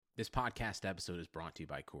This podcast episode is brought to you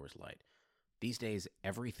by Coors Light. These days,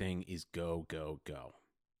 everything is go, go, go.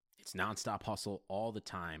 It's nonstop hustle all the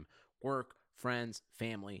time. Work, friends,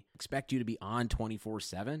 family expect you to be on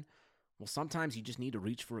 24/7. Well, sometimes you just need to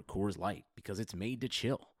reach for a Coors Light because it's made to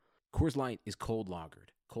chill. Coors Light is cold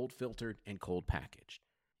lagered, cold filtered, and cold packaged.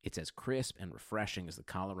 It's as crisp and refreshing as the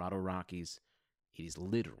Colorado Rockies. It is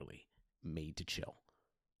literally made to chill.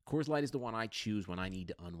 Coors Light is the one I choose when I need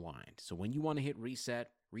to unwind. So when you want to hit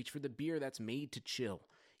reset, reach for the beer that's made to chill.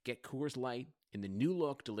 Get Coors Light in the new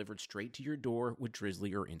look delivered straight to your door with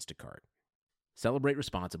Drizzly or Instacart. Celebrate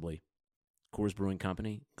responsibly. Coors Brewing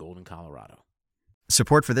Company, Golden, Colorado.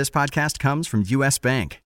 Support for this podcast comes from U.S.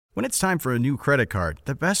 Bank. When it's time for a new credit card,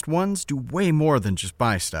 the best ones do way more than just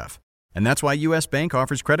buy stuff. And that's why U.S. Bank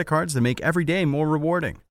offers credit cards that make every day more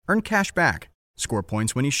rewarding. Earn cash back. Score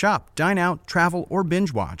points when you shop, dine out, travel, or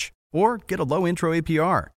binge watch. Or get a low intro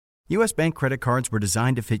APR. U.S. Bank credit cards were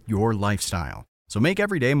designed to fit your lifestyle. So make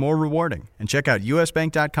every day more rewarding and check out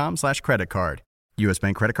usbank.com/credit card. U.S.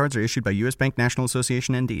 Bank credit cards are issued by U.S. Bank National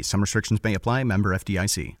Association ND. Some restrictions may apply. Member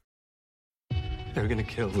FDIC. They're going to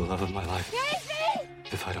kill the love of my life. Casey!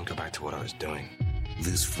 If I don't go back to what I was doing.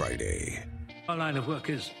 This Friday. Our line of work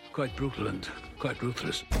is quite brutal and quite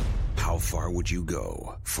ruthless. How far would you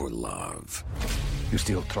go for love? You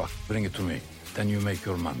steal truck, bring it to me. Then you make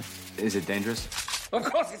your money. Is it dangerous? Of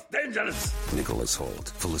course it's dangerous! Nicholas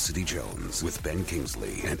Hoult, Felicity Jones, with Ben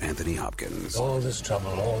Kingsley and Anthony Hopkins. All this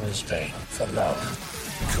trouble, all this pain, for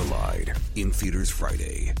love. Collide. In theaters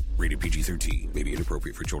Friday. Rated PG-13. May be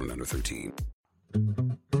inappropriate for children under 13.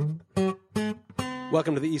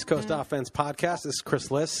 Welcome to the East Coast Offense Podcast. This is Chris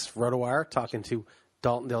Liss, RotoWire, talking to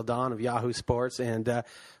Dalton Del Don of Yahoo Sports. And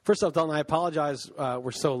first off, Dalton, I apologize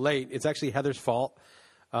we're so late. It's actually Heather's fault.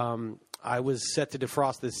 I was set to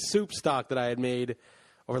defrost this soup stock that I had made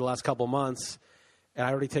over the last couple months, and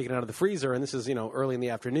I already taken it out of the freezer, and this is, early in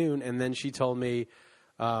the afternoon. And then she told me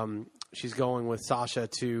she's going with Sasha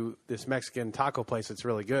to this Mexican taco place that's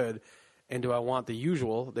really good, and do I want the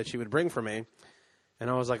usual that she would bring for me? And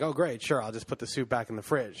I was like, oh, great, sure, I'll just put the soup back in the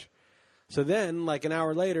fridge. So then, like an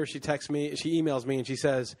hour later, she emails me, and she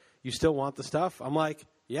says, you still want the stuff? I'm like,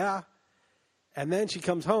 yeah. And then she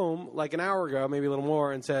comes home, like an hour ago, maybe a little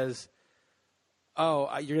more, and says, oh,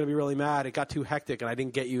 you're going to be really mad. It got too hectic, and I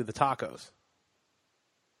didn't get you the tacos.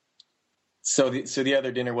 So the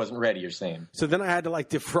other dinner wasn't ready, you're saying? So then I had to,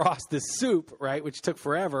 defrost this soup, right, which took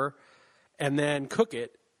forever, and then cook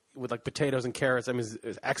it with, potatoes and carrots. I mean,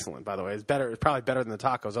 it's excellent, by the way. It's probably better than the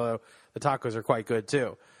tacos, although the tacos are quite good,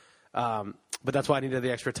 too. But that's why I needed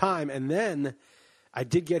the extra time. And then I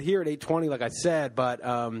did get here at 8:20, like I said, but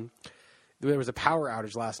there was a power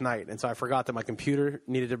outage last night, and so I forgot that my computer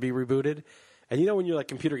needed to be rebooted. And when your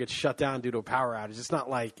computer gets shut down due to a power outage, it's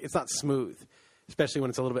not smooth, especially when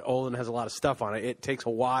it's a little bit old and has a lot of stuff on it. It takes a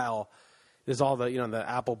while. There's all the the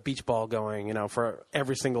Apple Beach Ball going, for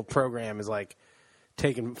every single program is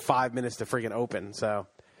taking 5 minutes to freaking open. So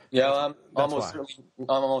yeah, I'm almost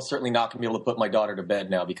certainly not going to be able to put my daughter to bed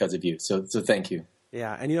now because of you. So thank you.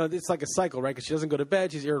 Yeah, and it's like a cycle, right? Because she doesn't go to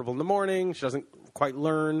bed, she's irritable in the morning, she doesn't quite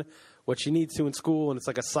learn what she needs to in school, and it's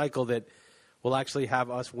like a cycle that will actually have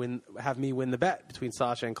me win the bet between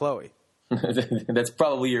Sasha and Chloe. That's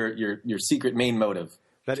probably your secret main motive.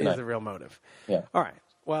 That is the real motive. Yeah. All right.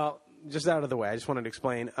 Well, just out of the way, I just wanted to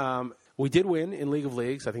explain. We did win in League of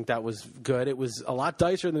Leagues. I think that was good. It was a lot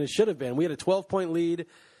dicier than it should have been. We had a 12-point lead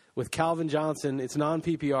with Calvin Johnson. It's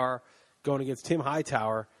non-PPR going against Tim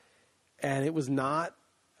Hightower, and it was not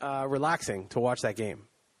relaxing to watch that game.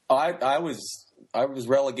 I was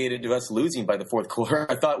relegated to us losing by the fourth quarter.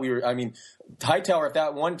 I thought Hightower, if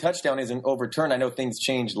that one touchdown isn't overturned, I know things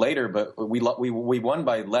changed later, but we won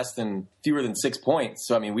by fewer than 6 points.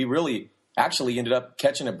 So, we really actually ended up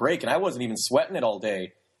catching a break, and I wasn't even sweating it all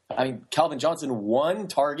day. Calvin Johnson, one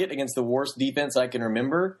target against the worst defense I can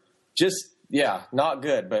remember. Not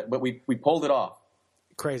good, but we pulled it off.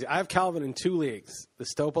 Crazy. I have Calvin in 2 leagues, the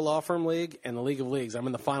Stopa Law Firm League and the League of Leagues. I'm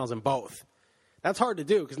in the finals in both. That's hard to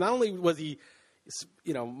do because not only was he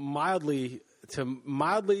mildly to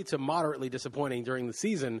moderately disappointing during the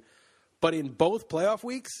season, but in both playoff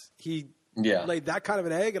weeks, he laid that kind of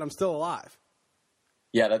an egg, and I'm still alive.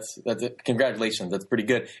 Yeah, that's it. Congratulations. That's pretty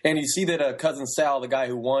good. And you see that cousin Sal, the guy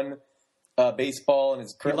who won baseball and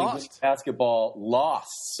is currently winning basketball, lost.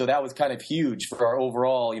 So that was kind of huge for our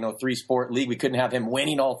overall, 3-sport league. We couldn't have him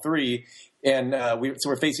winning all 3. And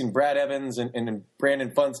we're facing Brad Evans and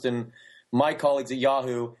Brandon Funston, my colleagues at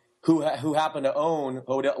Yahoo, who happen to own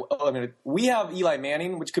Odell. We have Eli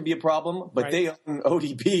Manning, which could be a problem, but They own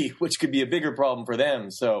ODB, which could be a bigger problem for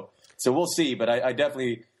them. So we'll see. But I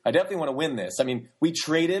definitely I definitely want to win this. I mean, we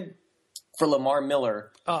traded for Lamar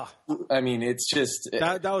Miller. I mean, it's just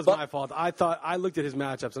that was my fault. I looked at his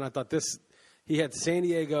matchups and I thought he had San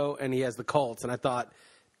Diego and he has the Colts, and I thought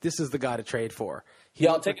this is the guy to trade for.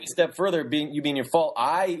 I'll take it a step further, being your fault.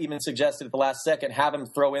 I even suggested at the last second have him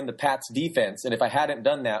throw in the Pats defense, and if I hadn't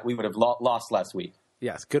done that, we would have lost last week.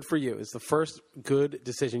 Yes, good for you. It's the first good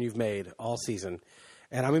decision you've made all season.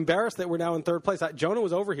 And I'm embarrassed that we're now in third place. Jonah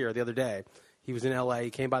was over here the other day. He was in L.A. He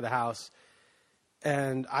came by the house.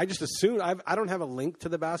 And I just assumed – I don't have a link to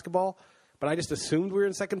the basketball, but I just assumed we were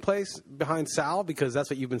in second place behind Sal because that's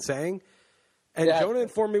what you've been saying. And Jonah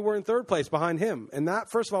informed me we're in third place behind him. And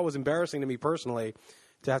that, first of all, was embarrassing to me personally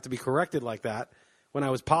to have to be corrected like that when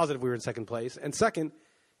I was positive we were in second place. And second,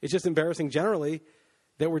 it's just embarrassing generally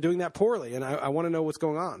that we're doing that poorly. And I want to know what's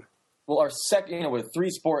going on. Well, our second, with a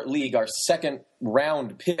 3-sport league, our second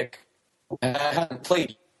round pick hasn't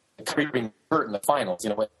played. Being hurt in the finals,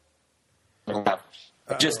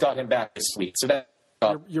 just got him back this week. So that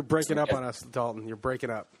you're breaking up on us, Dalton. You're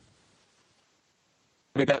breaking up.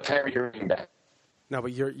 We got Kyrie Irving back. No,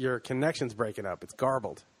 but your connection's breaking up. It's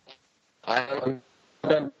garbled. I'm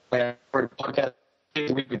done for podcast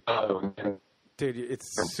Dude,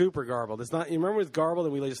 it's super garbled. It's not. You remember with garbled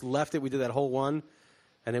and we just left it. We did that whole one,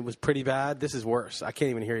 and it was pretty bad. This is worse. I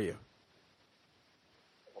can't even hear you.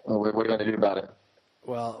 Well, what are you going to do about it?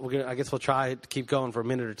 Well, I guess we'll try to keep going for a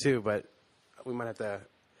minute or two, but we might have to.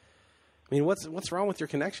 I mean, what's wrong with your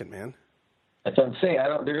connection, man? That's what I'm saying.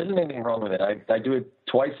 There isn't anything wrong with it. I do it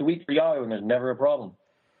twice a week for Yahoo, and there's never a problem.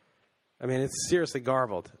 I mean, it's seriously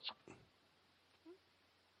garbled.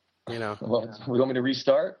 Well, we want me to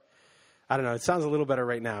restart? I don't know. It sounds a little better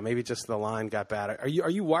right now. Maybe just the line got bad. Are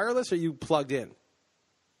you wireless or are you plugged in?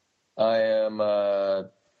 I am.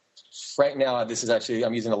 Right now, I'm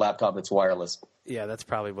using a laptop that's wireless. Yeah, that's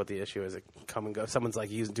probably what the issue is. It come and go. Someone's like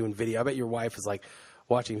doing video. I bet your wife is like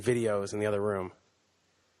watching videos in the other room.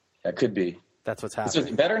 That could be. That's what's happening.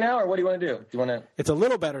 Is it better now, or what do you want to do? Do you want to? It's a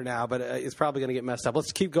little better now, but it's probably going to get messed up.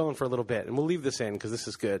 Let's keep going for a little bit, and we'll leave this in because this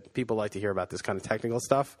is good. People like to hear about this kind of technical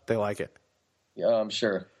stuff. They like it. Yeah, I'm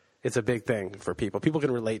sure. It's a big thing for people. People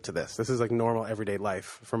can relate to this. This is like normal everyday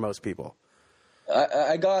life for most people.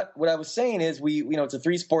 I got what I was saying is it's a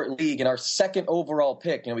 3-sport league, and our second overall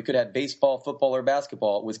pick, we could have baseball, football, or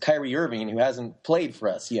basketball, was Kyrie Irving, who hasn't played for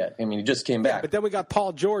us yet. I mean, he just came back. But then we got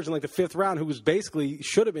Paul George in like the 5th round, who was basically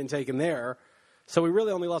should have been taken there. So we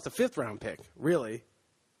really only lost a 5th round pick, really.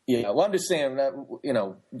 Yeah, well, I'm just saying that,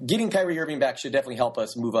 getting Kyrie Irving back should definitely help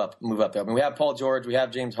us move up. I mean, we have Paul George, we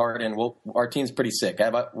have James Harden. Our team's pretty sick. I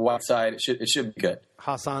have Whiteside. It should be good.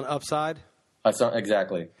 Hassan upside. Hassan,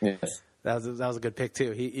 exactly. Yes. That was a good pick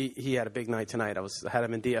too. He had a big night tonight. I had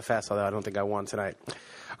him in DFS, although I don't think I won tonight.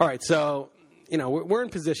 All right, so we're in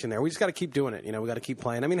position there. We just got to keep doing it. We got to keep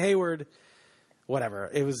playing. I mean, Hayward, whatever.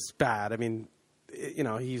 It was bad. I mean,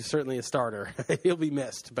 he's certainly a starter. He'll be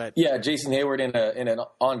missed, but yeah, Jason Hayward in an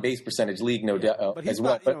on base percentage league, no doubt. But he's as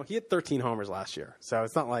well. But he had 13 homers last year, so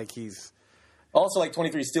it's not like he's also like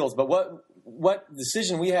 23 steals. But what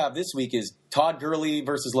decision we have this week is Todd Gurley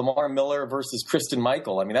versus Lamar Miller versus Christine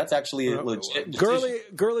Michael. I mean, that's actually a legit decision.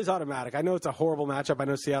 Gurley's automatic. I know it's a horrible matchup. I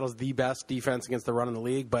know Seattle's the best defense against the run in the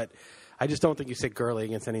league, but I just don't think you sit Gurley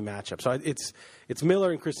against any matchup. So it's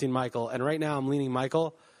Miller and Christine Michael, and right now I'm leaning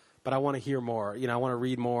Michael, but I want to hear more. I want to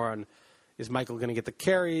read more on is Michael going to get the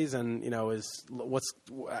carries, and what's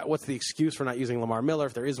the excuse for not using Lamar Miller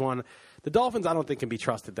if there is one. The Dolphins I don't think can be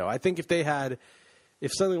trusted though. I think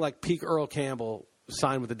if something like peak Earl Campbell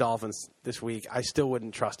signed with the Dolphins this week, I still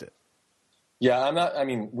wouldn't trust it. Yeah, I'm not. I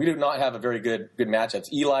mean, we do not have a very good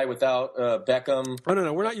matchups. Eli without Beckham. Oh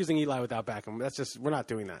no, we're not using Eli without Beckham. We're not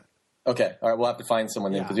doing that. Okay, all right, we'll have to find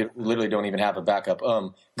someone then because we literally don't even have a backup.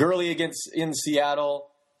 Gurley in Seattle.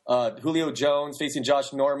 Julio Jones facing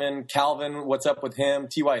Josh Norman. Calvin, what's up with him?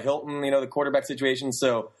 T.Y. Hilton, the quarterback situation.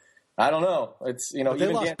 So I don't know. It's but they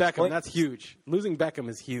lost Beckham. That's huge. Losing Beckham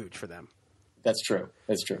is huge for them. That's true.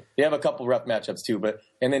 They have a couple rough matchups too,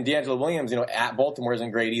 and then D'Angelo Williams, at Baltimore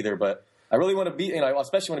isn't great either. But I really want to beat, I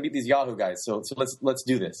especially want to beat these Yahoo guys. So let's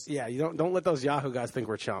do this. Yeah, you don't let those Yahoo guys think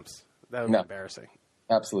we're chumps. That would be embarrassing.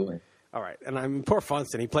 Absolutely. All right, and poor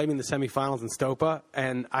Funston. He played me in the semifinals in Stopa,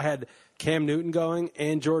 and I had Cam Newton going,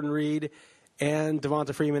 and Jordan Reed, and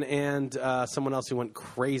Devonta Freeman, and someone else who went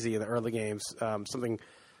crazy in the early games.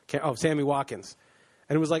 Sammy Watkins,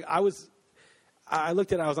 and it was like I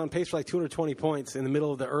looked at it, I was on pace for like 220 points in the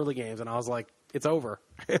middle of the early games, and I was like, it's over.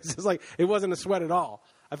 It's just like, it wasn't a sweat at all.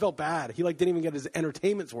 I felt bad. He didn't even get his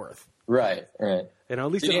entertainment's worth. Right.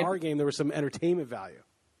 At least in our game, there was some entertainment value.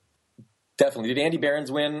 Definitely. Did Andy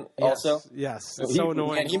Behrens win also? Yes. It's so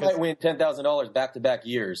annoying. And he might win $10,000 back-to-back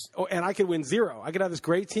years. Oh, and I could win 0. I could have this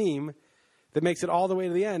great team that makes it all the way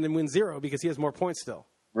to the end and win 0 because he has more points still.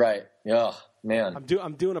 Right. Oh, man.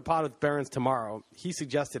 I'm doing a pod with Behrens tomorrow. He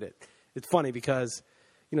suggested it. It's funny because,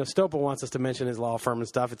 Stopa wants us to mention his law firm and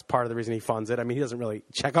stuff. It's part of the reason he funds it. I mean, he doesn't really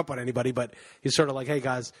check up on anybody, but he's sort of like, hey,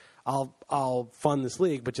 guys, I'll fund this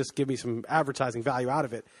league, but just give me some advertising value out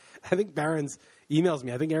of it. I think Behrens emails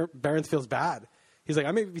me. I think Behrens feels bad. He's like,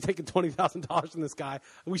 I may be taking $20,000 from this guy.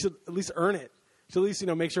 We should at least earn it. We should at least,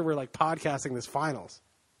 make sure we're like podcasting this finals.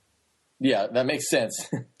 Yeah, that makes sense.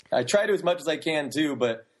 I try to as much as I can too,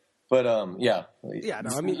 but yeah. Yeah,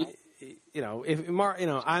 no, I mean,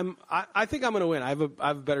 I think I'm going to win. I have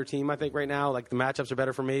a better team. I think right now, like the matchups are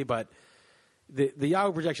better for me, but the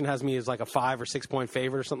Yahoo projection has me as like a 5 or 6 point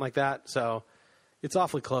favorite or something like that. So it's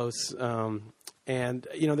awfully close. And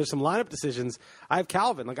there's some lineup decisions. I have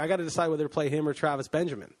Calvin. Like I got to decide whether to play him or Travis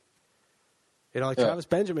Benjamin. Travis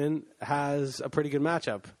Benjamin has a pretty good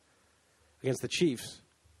matchup against the Chiefs.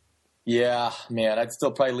 Yeah, man, I'd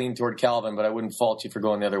still probably lean toward Calvin, but I wouldn't fault you for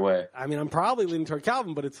going the other way. I mean, I'm probably leaning toward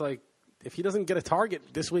Calvin, but it's like if he doesn't get a target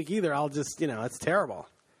this week either, I'll just, it's terrible.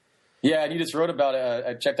 Yeah, and you just wrote about it.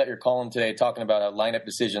 I checked out your column today talking about how lineup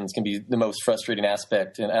decisions can be the most frustrating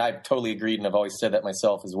aspect, and I totally agreed, and I've always said that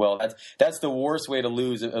myself as well. That's the worst way to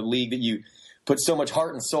lose a league that you put so much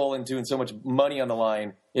heart and soul into and so much money on the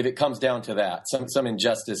line if it comes down to that, some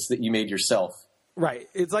injustice that you made yourself. Right.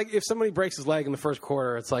 It's like if somebody breaks his leg in the first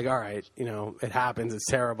quarter, it's like, all right, it happens. It's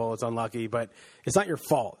terrible. It's unlucky, but it's not your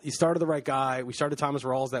fault. You started the right guy. We started Thomas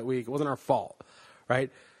Rawls that week. It wasn't our fault,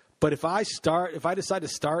 right? But if I decide to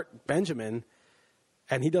start Benjamin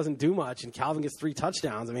and he doesn't do much and Calvin gets 3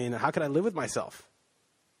 touchdowns, I mean, how could I live with myself?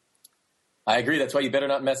 I agree. That's why you better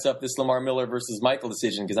not mess up this Lamar Miller versus Michael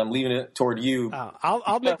decision because I'm leaving it toward you.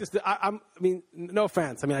 I'll make this. I mean, no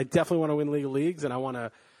offense. I mean, I definitely want to win league of leagues, and I want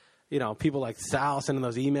to, people like Sal sending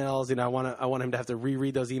those emails. I want him to have to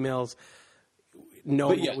reread those emails, know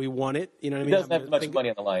what we want it. You know what I mean? He doesn't have much money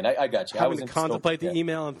on the line. I got you. I was to contemplate the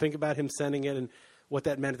email and think about him sending it and what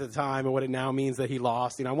that meant at the time and what it now means that he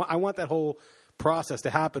lost. I want that whole process to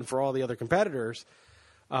happen for all the other competitors.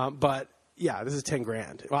 But yeah, this is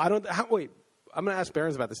 $10,000. Well, wait. I'm going to ask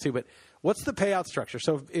Behrens about this too. But what's the payout structure?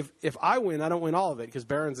 So if I win, I don't win all of it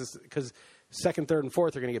because second, third, and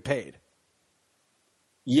fourth are going to get paid.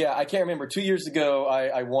 Yeah, I can't remember. 2 years ago,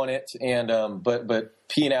 I won it, and but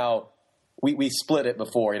P&L, we split it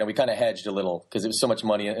before. We kind of hedged a little because there was so much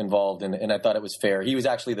money involved, and I thought it was fair. He was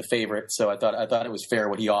actually the favorite, so I thought it was fair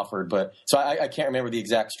what he offered. But so I can't remember the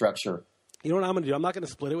exact structure. You know what I'm going to do? I'm not going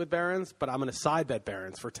to split it with Behrens, but I'm going to side bet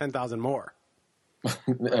Behrens for $10,000 more.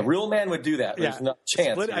 A real man would do that. There's no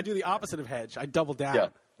chance. I do the opposite of hedge. I double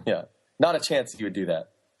down. Yeah. Not a chance you would do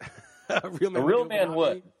that. A real man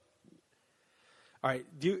would. All right.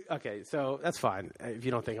 Okay, so that's fine if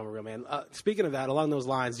you don't think I'm a real man. Speaking of that, along those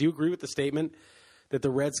lines, do you agree with the statement that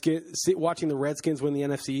watching the Redskins win the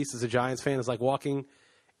NFC East as a Giants fan is like walking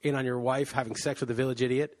in on your wife having sex with a village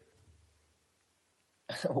idiot?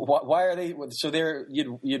 Why are they? So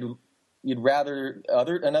you'd rather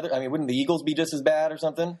another? I mean, wouldn't the Eagles be just as bad or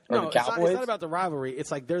something? Or no, the Cowboys? It's not about the rivalry.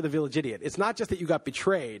 It's like they're the village idiot. It's not just that you got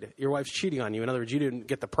betrayed. Your wife's cheating on you. In other words, you didn't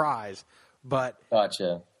get the prize. But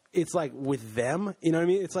gotcha. It's like with them. You know what I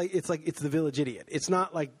mean? It's like the village idiot. It's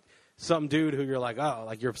not like some dude who you're like, oh,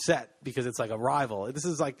 like you're upset because it's like a rival. This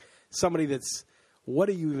is like somebody that's. What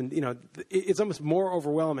do you even? It's almost more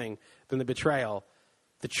overwhelming than the betrayal.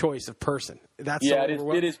 The choice of person. That's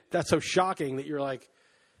it is. That's so shocking that you're like.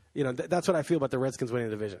 That's what I feel about the Redskins winning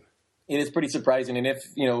the division. It is pretty surprising. And if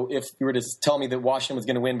you were to tell me that Washington was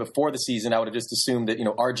going to win before the season, I would have just assumed that,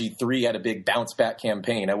 RG3 had a big bounce back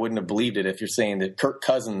campaign. I wouldn't have believed it if you're saying that Kirk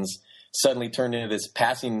Cousins suddenly turned into this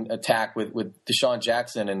passing attack with Deshaun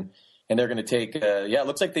Jackson and they're going to take, it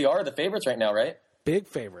looks like they are the favorites right now, right? Big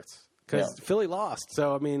favorites because Philly lost.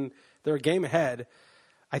 So, I mean, they're a game ahead.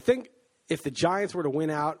 I think if the Giants were to win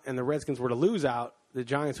out and the Redskins were to lose out, the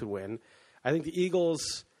Giants would win. I think the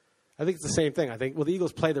Eagles... I think it's the same thing. The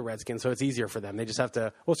Eagles play the Redskins, so it's easier for them. They just have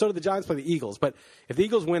to – well, so do the Giants play the Eagles. But if the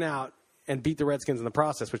Eagles win out and beat the Redskins in the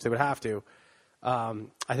process, which they would have to, I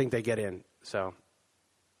think they get in. So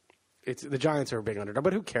the Giants are a big underdog.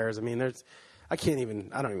 But who cares? I mean, I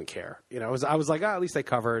don't even care. I was like, at least they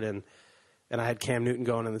covered, and I had Cam Newton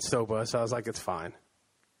going in the Stopa, so I was like, it's fine.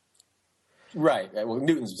 Right. Well,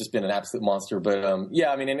 Newton's just been an absolute monster. But,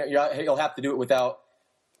 I mean, he'll have to do it without –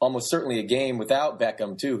 almost certainly a game without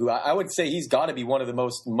Beckham, too, who I would say he's got to be one of the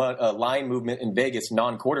most line movement in Vegas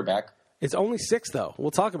non-quarterback. It's only 6, though. We'll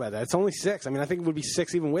talk about that. It's only 6. I mean, I think it would be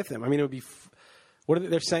 6 even with him. I mean, it would be What are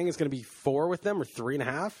they're saying is going to be 4 with them or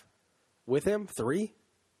 3.5 with him? 3?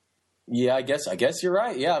 Yeah, I guess you're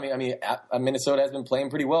right. Yeah, I mean, Minnesota has been playing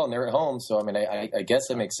pretty well, and they're at home, so I mean, I guess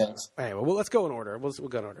that makes sense. Anyway, well, let's go in order. We'll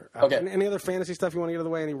go in order. Okay. Any other fantasy stuff you want to get out of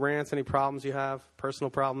the way? Any rants? Any problems you have? Personal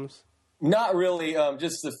problems? Not really.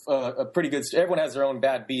 Just a pretty good. Everyone has their own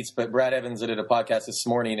bad beats, but Brad Evans did a podcast this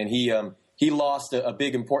morning, and he lost a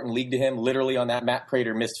big important league to him literally on that Matt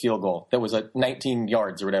Prater missed field goal that was at 19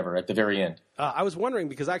 yards or whatever at the very end. I was wondering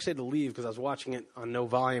because I actually had to leave because I was watching it on no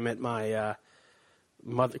volume at my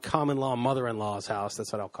common-law mother-in-law's house.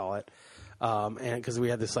 That's what I'll call it. And because we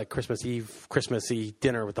had this like Christmassy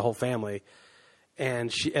dinner with the whole family,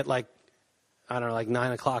 and she at like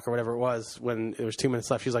 9 o'clock or whatever it was when there was 2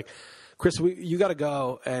 minutes left, she's like, Chris, you got to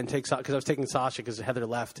go and take – because I was taking Sasha because Heather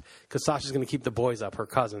left because Sasha's going to keep the boys up, her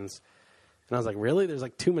cousins. And I was like, really? There's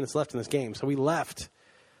like 2 minutes left in this game. So we left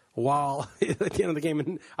while at the end of the game.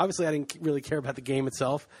 And obviously I didn't really care about the game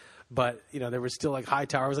itself. But, there was still like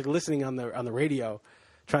Hightower. I was like listening on the radio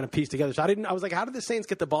trying to piece together. So I was like, how did the Saints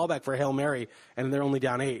get the ball back for a Hail Mary and they're only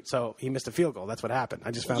down 8? So he missed a field goal. That's what happened.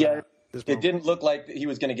 I just found out. It didn't look like he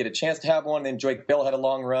was going to get a chance to have one. Then Drake Bell had a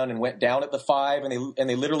long run and went down at the 5, and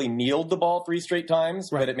they literally kneeled the ball 3 straight times.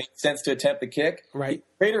 Right. But it made sense to attempt the kick. Right.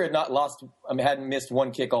 Prater hadn't missed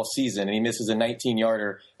one kick all season, and he misses a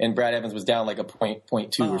 19-yarder, and Brad Evans was down like a point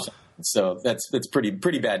 2 or something. So that's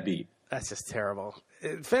pretty bad beat. That's just terrible.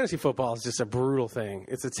 Fantasy football is just a brutal thing.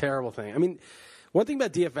 It's a terrible thing. I mean, one thing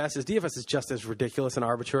about DFS is just as ridiculous and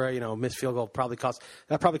arbitrary. Missed field goal probably cost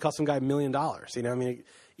some guy $1 million.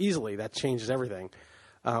 Easily that changes everything.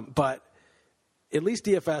 But at least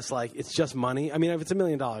DFS, it's just money. I mean, if it's $1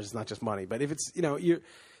 million, it's not just money. But if it's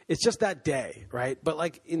it's just that day, right?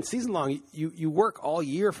 But in season long, you work all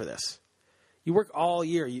year for this. You work all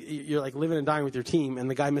year. You're like living and dying with your team, and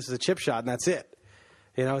the guy misses a chip shot, and that's it.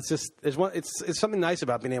 It's just it's something nice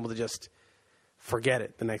about being able to just forget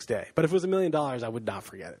it the next day. But if it was $1 million, I would not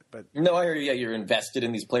forget it. But no, I heard you. Yeah, you're invested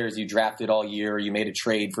in these players you drafted all year. Or you made a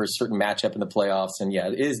trade for a certain matchup in the playoffs, and yeah,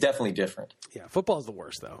 it is definitely different. Yeah, football's the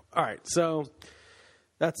worst, though. All right, so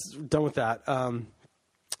that's done with that.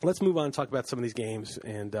 Let's move on and talk about some of these games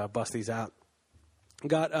and bust these out.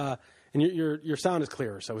 And your sound is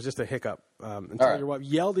clearer, so it was just a hiccup. Your wife,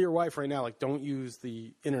 yell to your wife right now, don't use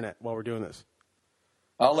the internet while we're doing this.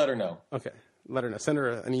 I'll let her know. Okay, let her know. Send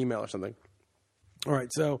her an email or something. All right,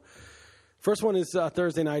 so first one is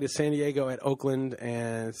Thursday night is San Diego at Oakland,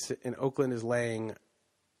 and Oakland is laying, it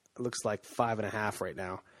looks like 5.5 right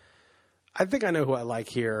now. I think I know who I like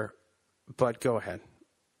here, but go ahead.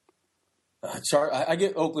 I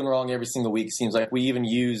get Oakland wrong every single week. Seems like we even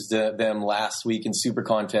used them last week in Super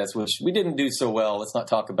Contest, which we didn't do so well. Let's not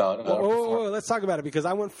talk about. Let's talk about it because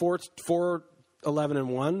I went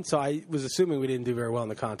 4-11-1, so I was assuming we didn't do very well in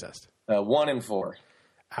the contest. 1-4.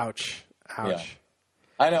 Ouch. Yeah.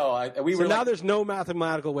 I know. Now there's no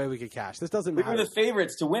mathematical way we could cash. This doesn't matter. We were the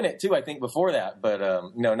favorites to win it too. I think before that, but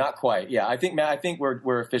no, not quite. Yeah, I think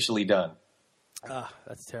we're officially done.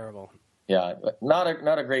 That's terrible. Yeah, not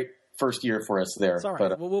a great first year for us there. It's all right.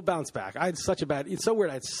 But, we'll bounce back. It's so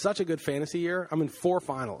weird. I had such a good fantasy year. I'm in 4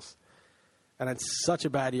 finals, and I had such a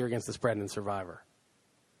bad year against the spread in Survivor.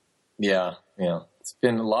 Yeah. It's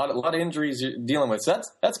been a lot of injuries you're dealing with. So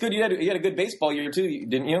that's good. You had a good baseball year too,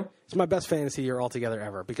 didn't you? It's my best fantasy year altogether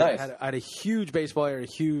ever because nice. I had a huge baseball year, a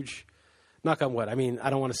huge knock on wood. I mean, I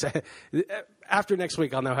don't want to say after next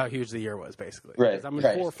week I'll know how huge the year was basically. Right. I'm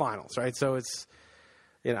in 4 finals, right? So it's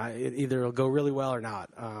it either will go really well or not.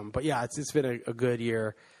 But yeah, it's been a good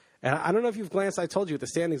year. And I don't know if you've glanced. I told you at the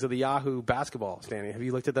standings of the Yahoo basketball standing. Have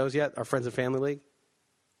you looked at those yet? Our Friends and Family League.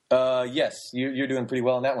 Yes, you're doing pretty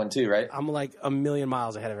well in that one too, right? I'm like a million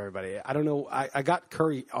miles ahead of everybody. I don't know. I got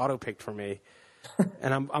Curry auto-picked for me,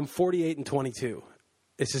 and I'm 48-22.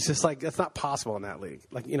 It's just like that's not possible in that league.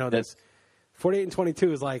 That's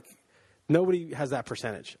 48-22 is like nobody has that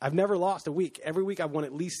percentage. I've never lost a week. Every week I've won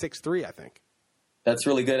at least 6-3. I think. That's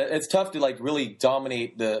really good. It's tough to really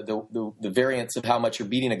dominate the variance of how much you're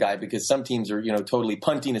beating a guy because some teams are totally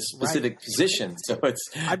punting a specific position. So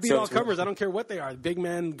I beat all covers. I don't care what they are. Big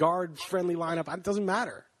man, guard, friendly lineup. It doesn't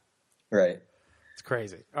matter. Right. It's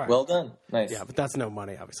crazy. All right. Well done. Nice. Yeah, but that's no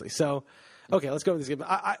money, obviously. So, okay, let's go with this game.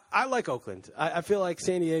 I like Oakland. I feel like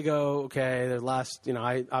San Diego. Okay, their last.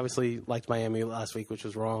 I obviously liked Miami last week, which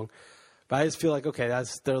was wrong. But I just feel like okay,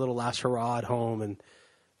 that's their little last hurrah at home and.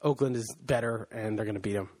 Oakland is better, and they're going to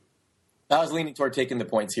beat them. I was leaning toward taking the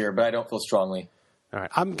points here, but I don't feel strongly. All right.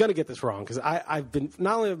 I'm going to get this wrong because I've been –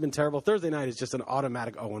 not only have I been terrible, Thursday night is just an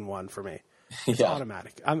automatic 0-1 for me. It's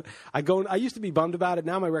automatic. I used to be bummed about it.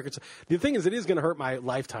 Now my record's – the thing is it is going to hurt my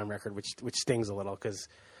lifetime record, which stings a little because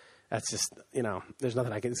that's just, there's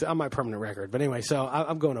nothing I can say on my permanent record. But anyway, so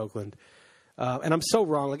I'm going Oakland. And I'm so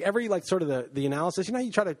wrong. Like every sort of the analysis,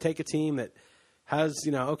 you try to take a team that has,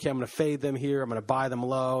 okay, I'm going to fade them here. I'm going to buy them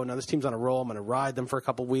low. Now this team's on a roll. I'm going to ride them for a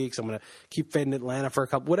couple weeks. I'm going to keep fading Atlanta for a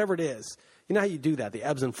couple, whatever it is. You know how you do that, the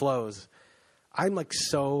ebbs and flows. I'm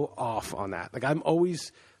so off on that. Like I'm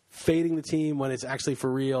always fading the team when it's actually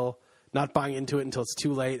for real, not buying into it until it's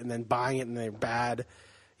too late, and then buying it and they're bad.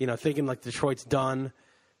 Thinking like Detroit's done,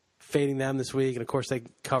 fading them this week, and of course they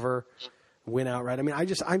cover, win outright. I mean, I've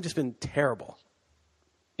just been terrible.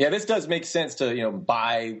 Yeah, this does make sense to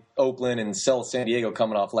buy Oakland and sell San Diego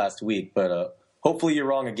coming off last week, but hopefully you're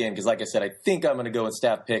wrong again because, like I said, I think I'm going to go with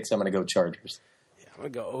staff picks. I'm going to go Chargers. Yeah, I'm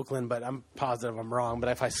going to go Oakland, but I'm positive I'm wrong. But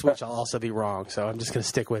if I switch, I'll also be wrong, so I'm just going to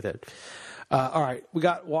stick with it. All right, we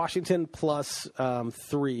got Washington plus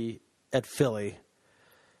 3 at Philly.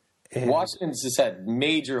 And Washington's just had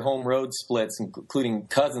major home road splits, including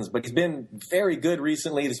Cousins, but he's been very good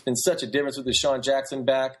recently. There's been such a difference with Deshaun Jackson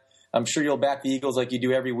back. I'm sure you'll back the Eagles like you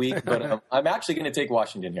do every week, but I'm actually going to take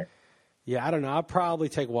Washington here. Yeah, I don't know. I'll probably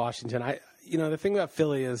take Washington. The thing about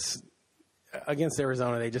Philly is against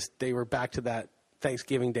Arizona, they were back to that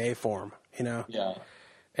Thanksgiving Day form, Yeah.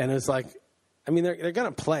 And it's like, I mean, they're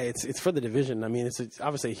going to play. It's for the division. I mean, it's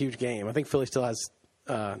obviously a huge game. I think Philly still has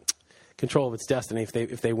control of its destiny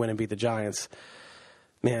if they win and beat the Giants.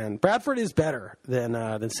 Man, Bradford is better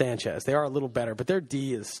than Sanchez. They are a little better, but their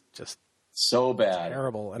D is just so bad,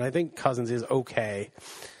 terrible. And I think Cousins is okay.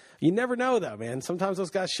 You never know, though, man. Sometimes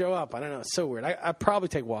those guys show up. I don't know. It's so weird. I probably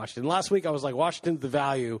take Washington. Last week I was like, Washington's the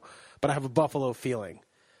value, but I have a Buffalo feeling.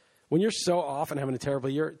 When you're so off and having a terrible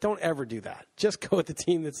year, don't ever do that. Just go with the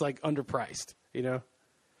team that's underpriced,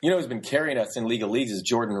 who's been carrying us in League of Leagues is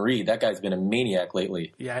Jordan Reed. That guy's been a maniac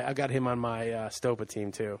lately. Yeah, I got him on my Stopa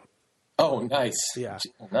team, too. Oh, nice. Yeah.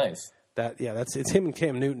 Nice. It's him and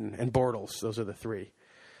Cam Newton and Bortles. Those are the 3.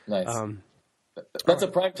 Nice. That's a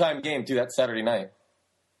primetime game, too. That's Saturday night.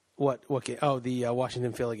 What game? Oh, the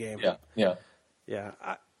Washington-Philly game. Yeah.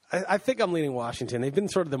 I think I'm leaning Washington. They've been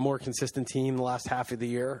sort of the more consistent team the last half of the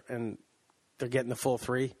year, and they're getting the full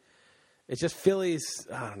 3. It's just Philly's,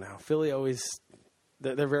 I don't know. Philly always,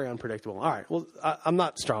 they're very unpredictable. All right, well, I'm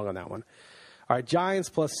not strong on that one. All right, Giants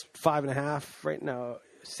plus 5.5 right now,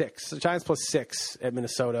 6. So Giants plus 6 at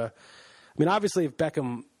Minnesota. I mean, obviously, if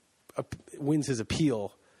Beckham wins his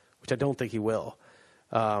appeal, which I don't think he will,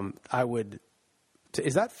 I would.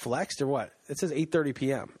 Is that flexed or what? It says 8:30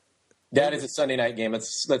 p.m. That is a Sunday night game.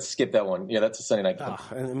 Let's skip that one. Yeah, that's a Sunday night game.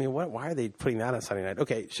 I mean, why are they putting that on Sunday night?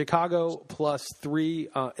 Okay, Chicago plus 3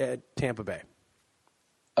 at Tampa Bay.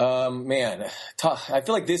 Man, I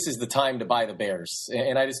feel like this is the time to buy the Bears,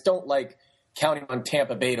 and I just don't like counting on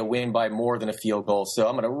Tampa Bay to win by more than a field goal. So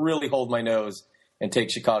I'm going to really hold my nose and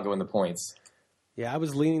take Chicago in the points. Yeah, I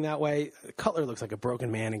was leaning that way. Cutler looks like a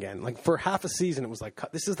broken man again. Like for half a season, it was like,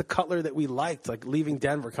 this is the Cutler that we liked, like leaving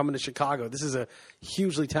Denver, coming to Chicago. This is a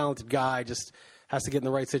hugely talented guy, just has to get in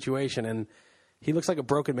the right situation. And he looks like a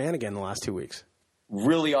broken man again the last 2 weeks.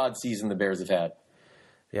 Really odd season the Bears have had.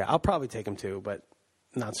 Yeah, I'll probably take him too, but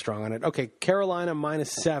not strong on it. Okay, Carolina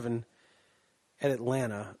minus 7 at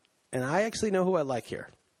Atlanta. And I actually know who I like here.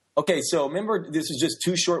 Okay, so remember this was just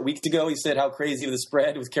 2 short weeks ago. He said how crazy the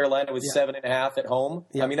spread with Carolina was 7.5 at home.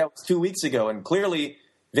 Yeah. I mean, that was 2 weeks ago. And clearly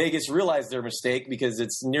Vegas realized their mistake because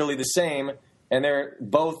it's nearly the same. And they're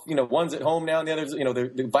both, one's at home now and the other's,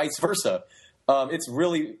 they're vice versa. It's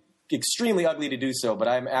really extremely ugly to do so, but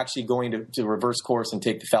I'm actually going to reverse course and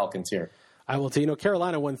take the Falcons here. I will tell you,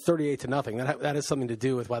 Carolina won 38-0. That has something to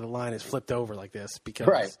do with why the line is flipped over like this because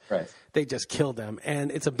right. They just killed them.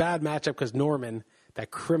 And it's a bad matchup because Norman, that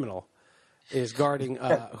criminal, is guarding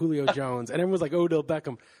Julio Jones. And everyone's like, Odell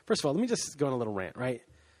Beckham. First of all, let me just go on a little rant, right?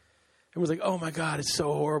 Everyone's like, oh, my God, it's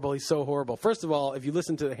so horrible. He's so horrible. First of all, if you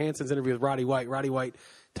listen to Hanson's interview with Roddy White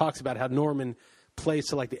talks about how Norman plays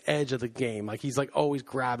to, the edge of the game. Like, he's, always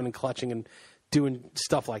grabbing and clutching and doing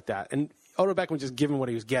stuff like that. And Odell Beckham was just giving what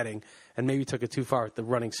he was getting and maybe took it too far with the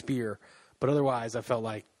running spear. But otherwise, I felt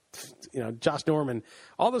like, Josh Norman,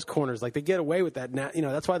 all those corners, they get away with that. Now,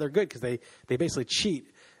 that's why they're good because they basically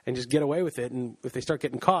cheat and just get away with it. And if they start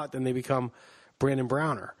getting caught, then they become Brandon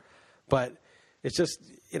Browner. But it's just,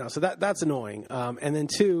 so that's annoying. And then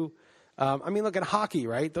 2, look at hockey,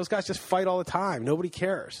 right? Those guys just fight all the time. Nobody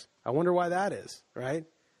cares. I wonder why that is, right?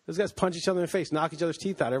 Those guys punch each other in the face, knock each other's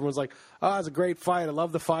teeth out. Everyone's like, oh, it's a great fight. I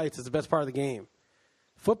love the fights. It's the best part of the game.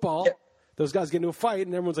 Football, those guys get into a fight,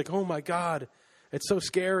 and everyone's like, oh, my God. It's so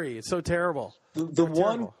scary. It's so terrible. The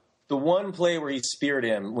one play where he speared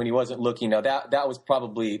him when he wasn't looking, now that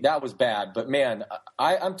was bad. But man,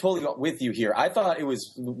 I'm totally with you here. I thought it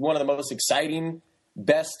was one of the most exciting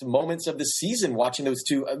best moments of the season watching those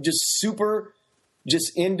two.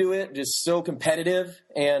 Just into it, just so competitive.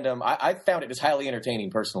 And I found it just highly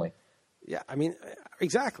entertaining personally. Yeah, I mean,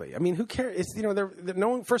 exactly. I mean, who cares? It's, they're no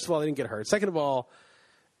one. First of all, they didn't get hurt. Second of all,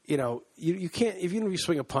 you can't, if you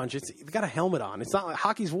swing a punch, you've got a helmet on. It's not like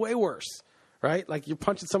hockey's way worse, right? Like you're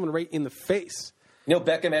punching someone right in the face.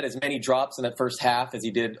 Beckham had as many drops in that first half as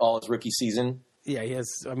he did all his rookie season. Yeah, he has.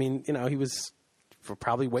 I mean, he was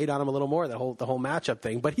probably weighed on him a little more, the whole matchup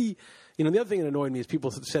thing. But the other thing that annoyed me is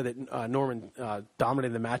people said that Norman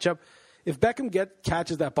dominated the matchup. If Beckham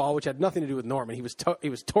catches that ball, which had nothing to do with Norman, he was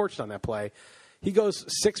torched on that play. He goes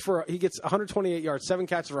he gets 128 yards, 7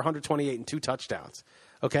 catches for 128 and 2 touchdowns.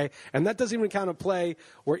 Okay, and that doesn't even count a play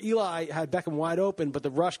where Eli had Beckham wide open, but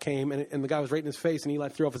the rush came and the guy was right in his face, and Eli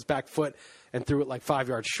threw off his back foot and threw it like 5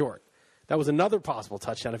 yards short. That was another possible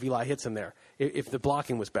touchdown if Eli hits him there, if the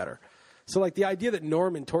blocking was better. So, like, the idea that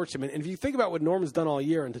Norman torched him, and if you think about what Norman's done all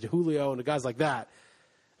year, and to Julio and to guys like that,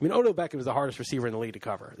 I mean, Odell Beckham is the hardest receiver in the league to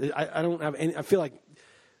cover. I don't have any. I feel like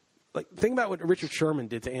think about what Richard Sherman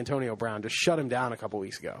did to Antonio Brown to shut him down a couple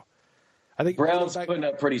weeks ago. I think Brown's putting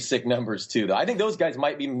up pretty sick numbers too, though. I think those guys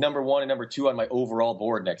might be number 1 and number 2 on my overall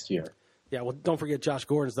board next year. Yeah, well, don't forget Josh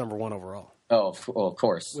Gordon's number 1 overall. Oh, of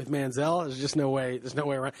course. With Manziel, there's just no way. There's no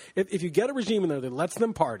way around. If you get a regime in there that lets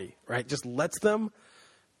them party, right, just lets them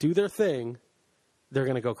do their thing, they're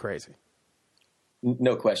going to go crazy.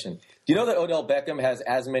 No question. Do you know that Odell Beckham has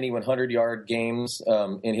as many 100-yard games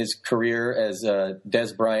in his career as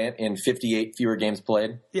Dez Bryant in 58 fewer games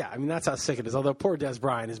played? Yeah, I mean, that's how sick it is. Although poor Dez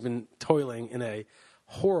Bryant has been toiling in a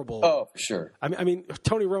horrible... Oh, for sure. I mean,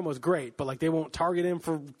 Tony Romo's great, but, like, they won't target him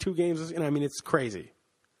for 2 games. I mean, it's crazy.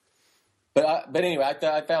 But anyway,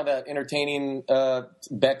 I found that entertaining,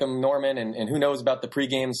 Beckham, Norman, and who knows about the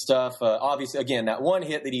pregame stuff. Obviously, again, that one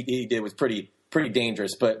hit that he did was pretty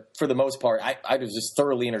dangerous. But for the most part, I was just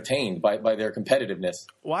thoroughly entertained by their competitiveness.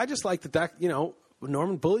 Well, I just like that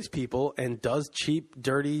Norman bullies people and does cheap,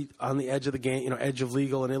 dirty, on the edge of the game, edge of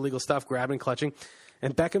legal and illegal stuff, grabbing, clutching.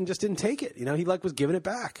 And Beckham just didn't take it. He was giving it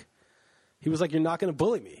back. He was like, "You're not going to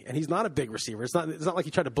bully me." And he's not a big receiver. It's not like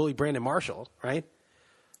he tried to bully Brandon Marshall, right?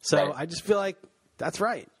 So right. I just feel like that's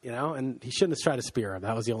right, and he shouldn't have tried to spear him.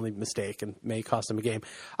 That was the only mistake and may cost him a game.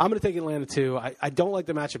 I'm going to take Atlanta too. I don't like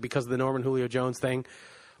the matchup because of the Norman Julio Jones thing,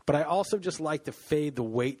 but I also just like to fade the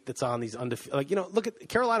weight that's on these undefeated. Look at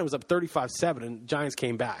Carolina was up 35-7 and Giants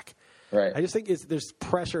came back. Right. I just think there's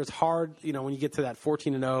pressure. It's hard, when you get to that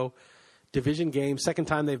 14-0 division game, second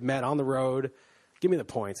time they've met on the road. Give me the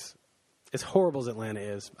points. As horrible as Atlanta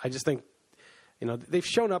is, I just think. They've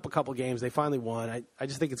shown up a couple games. They finally won. I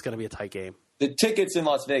just think it's going to be a tight game. The tickets in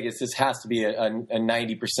Las Vegas, this has to be a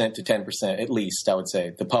 90% to 10% at least, I would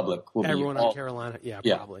say. The public will Everyone on Carolina? Yeah,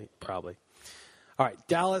 probably. All right,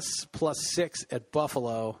 Dallas +6 at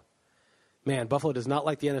Buffalo. Man, Buffalo does not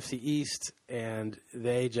like the NFC East, and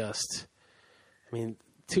they just,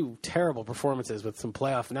 2 terrible performances with some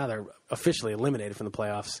playoff. Now they're officially eliminated from the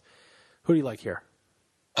playoffs. Who do you like here?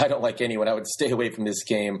 I don't like anyone. I would stay away from this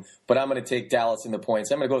game, but I'm going to take Dallas in the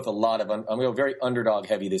points. I'm going to go with I'm going to go very underdog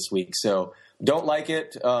heavy this week. So don't like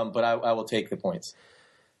it, but I will take the points.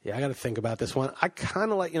 Yeah, I got to think about this one. I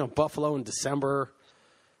kind of like, Buffalo in December.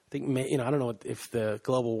 I think, I don't know if the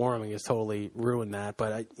global warming has totally ruined that,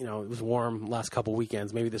 but it was warm last couple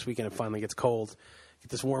weekends. Maybe this weekend it finally gets cold. Get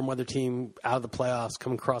this warm weather team out of the playoffs,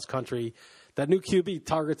 coming cross country. That new QB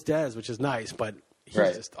targets Dez, which is nice, but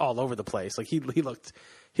he's just all over the place. Like he looked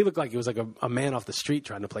like he was like a man off the street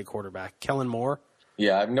trying to play quarterback. Kellen Moore.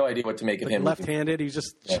 Yeah, I have no idea what to make of him. Left-handed. He's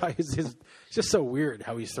just he's just so weird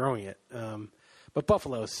how he's throwing it. But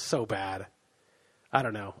Buffalo is so bad. I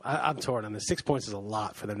don't know. I'm torn on this. 6 points is a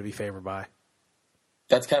lot for them to be favored by.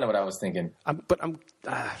 That's kind of what I was thinking. I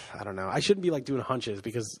don't know. I shouldn't be like doing hunches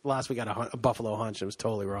because last week I got a Buffalo hunch and it was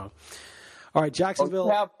totally wrong. All right, Jacksonville.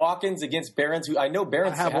 You have Watkins against Behrens, who I know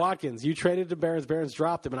Behrens. I have Watkins. You traded to Behrens. Behrens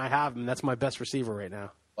dropped him, and I have him. That's my best receiver right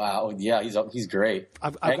now. Wow. Yeah, he's great.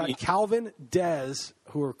 I've got Calvin, Dez,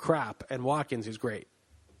 who are crap, and Watkins, who's great.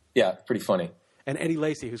 Yeah, pretty funny. And Eddie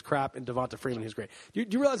Lacy, who's crap, and Devonta Freeman, who's great. Do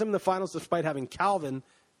you realize I'm in the finals despite having Calvin,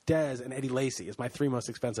 Dez, and Eddie Lacy as my 3 most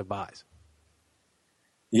expensive buys?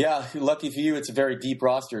 Yeah, lucky for you, it's a very deep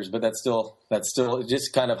rosters, but that's still it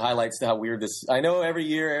just kind of highlights how weird this. I know every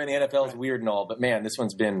year in the NFL is weird and all, but man, this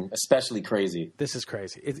one's been especially crazy. This is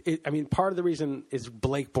crazy. Part of the reason is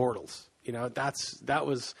Blake Bortles. That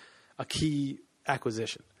was a key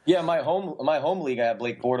acquisition. Yeah, my home league, I had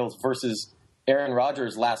Blake Bortles versus Aaron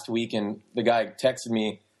Rodgers last week, and the guy texted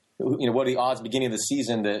me, what are the odds beginning of the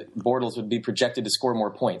season that Bortles would be projected to score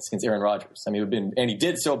more points against Aaron Rodgers? I mean, and he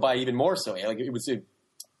did so by even more so. Like it was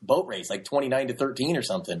boat race, like 29-13 or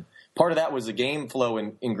something. Part of that was the game flow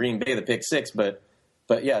in Green Bay, the pick six, but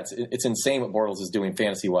yeah, it's insane what Bortles is doing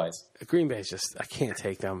fantasy-wise. Green Bay's just, I can't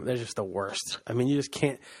take them. They're just the worst. I mean, you just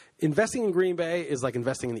can't. Investing in Green Bay is like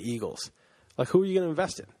investing in the Eagles. Like, who are you going to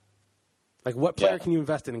invest in? Like, what player can you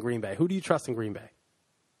invest in Green Bay? Who do you trust in Green Bay?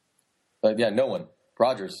 No one.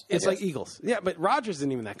 Rodgers. It's like Eagles. Yeah, but Rodgers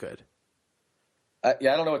isn't even that good. I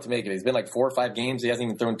don't know what to make of it. He's been like 4 or 5 games. He hasn't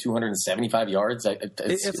even thrown 275 yards.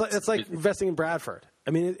 It's like investing in Bradford.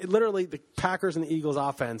 I mean, literally, the Packers and the Eagles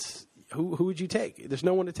offense, who would you take? There's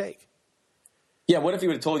no one to take. Yeah, what if he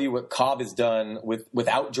would have told you what Cobb has done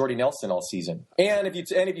without Jordy Nelson all season? And if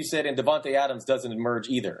you said, and Devontae Adams doesn't emerge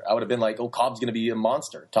either, I would have been like, oh, Cobb's going to be a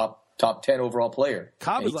monster, top 10 overall player.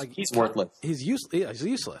 Cobb is he's worthless. He's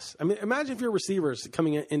useless. I mean, imagine if your receivers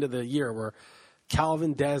coming into the year were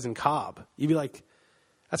Calvin, Dez, and Cobb. You'd be like,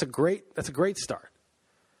 that's a great start.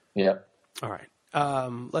 Yeah. All right.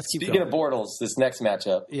 Let's keep Speaking going. of Bortles, this next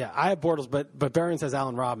matchup. Yeah, I have Bortles, but Barons has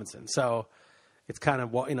Allen Robinson, so it's kind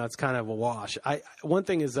of a wash. One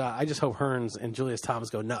thing is I just hope Hearns and Julius Thomas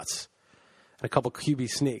go nuts, and a couple QB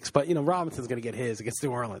sneaks. But Robinson's going to get his against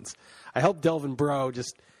New Orleans. I hope Delvin Breaux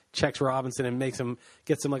just checks Robinson and gets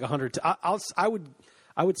him like 100. I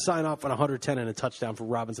would sign off on 110 and a touchdown for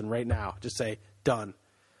Robinson right now. Just say done.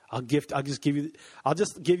 I'll just give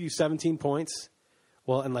you 17 points.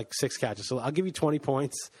 Well, and like 6 catches. So I'll give you 20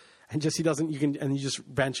 points, and just you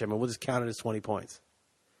just bench him, and we'll just count it as 20 points.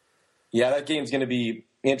 Yeah, that game's going to be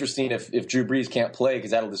interesting if Drew Brees can't play,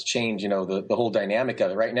 because that'll just change, the whole dynamic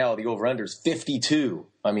of it. Right now, the over/under is 52.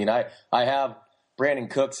 I mean, I have Brandon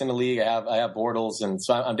Cooks in the league. I have Bortles, and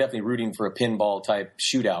so I'm definitely rooting for a pinball type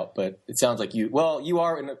shootout. But it sounds like you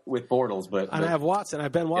are with Bortles, but I have Watson. I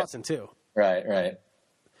have Ben Watson too. Right.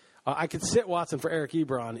 I could sit Watson for Eric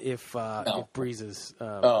Ebron if Brees is.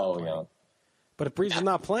 Yeah. But if Brees is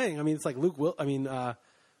not playing, I mean, it's like Luke.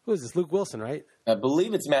 Who is this? Luke Wilson, right? I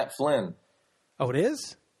believe it's Matt Flynn. Oh, it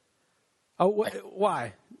is. Oh,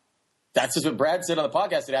 why? That's just what Brad said on the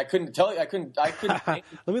podcast today. I couldn't tell you. I couldn't. Let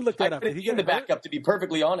me look that up. Did he get the backup? To be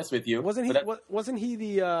perfectly honest with you, wasn't he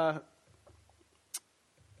the?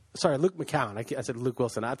 Sorry, Luke McCown. I said Luke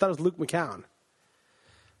Wilson. I thought it was Luke McCown.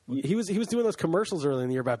 He was doing those commercials early in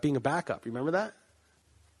the year about being a backup. You remember that?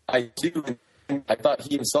 I do. I thought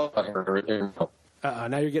he himself got hurt.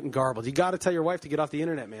 Now you're getting garbled. You got to tell your wife to get off the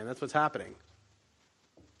internet, man. That's what's happening.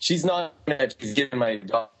 She's not. She's giving my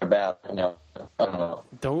daughter a bath. No, I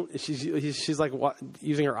don't know. She's like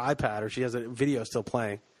using her iPad, or she has a video still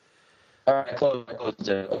playing. All right, close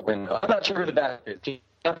the window. I'm not sure who the bath is.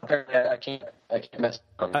 I can't mess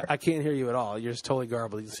up. I can't hear you at all. You're just totally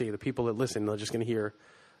garbled. You see, the people that listen, they're just going to hear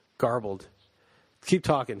garbled. Keep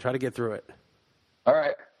talking. Try to get through it. All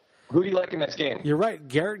right. Who do you like in this game? You're right.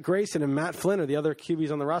 Garrett Grayson and Matt Flynn are the other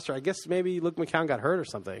QBs on the roster. I guess maybe Luke McCown got hurt or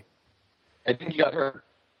something. I think he got hurt.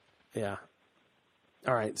 Yeah.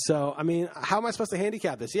 All right. So, I mean, how am I supposed to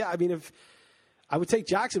handicap this? Yeah, I mean, if I would take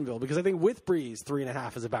Jacksonville, because I think with Brees,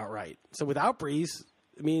 3.5 is about right. So without Brees,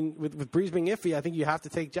 I mean, with Brees being iffy, I think you have to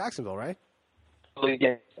take Jacksonville, right?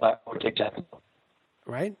 Yeah, I would take Jacksonville.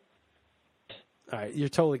 Right? All right. You're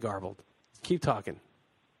totally garbled. Keep talking.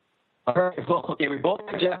 All right. Well, okay, we both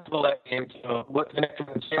have Jacksonville that game. So what's the next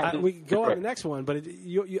one? We can go on the next one, but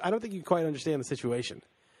I don't think you quite understand the situation.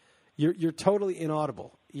 You're totally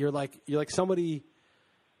inaudible. You're like somebody.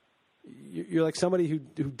 You're like somebody who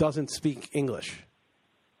doesn't speak English.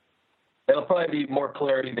 It'll probably be more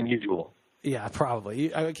clarity than usual. Yeah,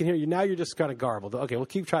 probably. I can hear you now. You're just kind of garbled. Okay, we'll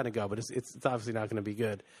keep trying to go, but it's obviously not going to be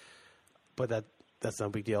good. But that's no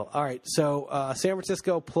big deal. All right, so San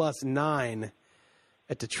Francisco +9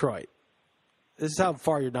 at Detroit. This is how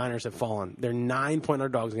far your Niners have fallen. They're 9-point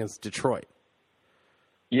underdogs against Detroit.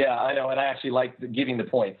 Yeah, I know, and I actually like giving the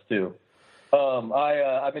points too.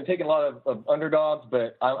 I've been taking a lot of underdogs,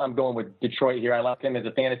 but I'm going with Detroit here. I like them as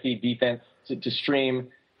a fantasy defense to stream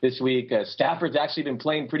this week. Stafford's actually been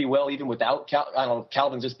playing pretty well, even without I don't know if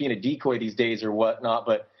Calvin's just being a decoy these days or whatnot.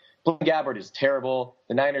 But Blaine Gabbert is terrible.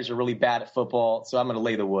 The Niners are really bad at football, so I'm going to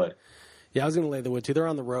lay the wood. Yeah, I was going to lay the wood too. They're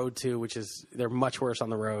on the road too, they're much worse on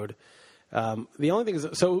the road. The only thing is,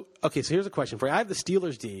 so here's a question for you. I have the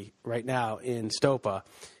Steelers D right now in Stopa,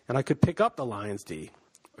 and I could pick up the Lions D.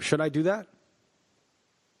 Should I do that?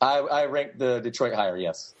 I rank the Detroit higher,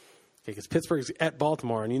 yes. Okay, because Pittsburgh's at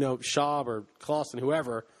Baltimore, and Schaub or Clausen,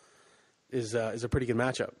 whoever, is a pretty good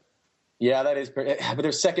matchup. Yeah, that is. But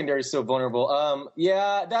their secondary is so vulnerable.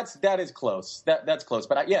 Yeah, that is close. That's close.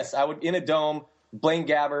 But yes, I would in a dome. Blaine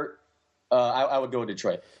Gabbert. I would go with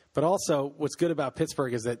Detroit. But also, what's good about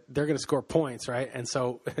Pittsburgh is that they're going to score points, right? And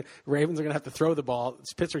so Ravens are going to have to throw the ball.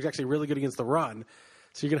 Pittsburgh's actually really good against the run.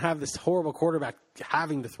 So you're going to have this horrible quarterback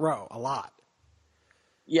having to throw a lot.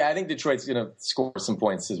 Yeah, I think Detroit's going to score some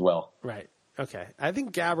points as well. Right. Okay. I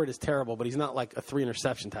think Gabbard is terrible, but he's not like a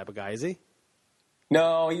 3-interception type of guy, is he?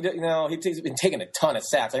 No, he's been taking a ton of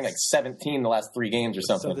sacks. I think like 17 the last 3 games or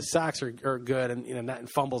something. So the sacks are good, and and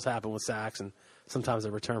fumbles happen with sacks, and sometimes they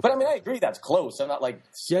return. But I mean, I agree that's close. I'm not like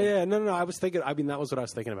No. I was thinking. I mean, that was what I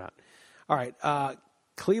was thinking about. All right,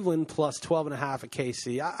 Cleveland plus 12.5 at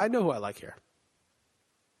KC. I know who I like here.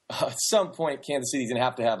 At some point, Kansas City's going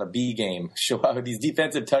to have a B game. Show out with these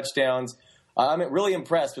defensive touchdowns. I'm really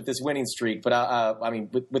impressed with this winning streak. But I mean,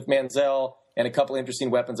 with Manziel and a couple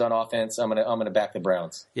interesting weapons on offense, I'm gonna back the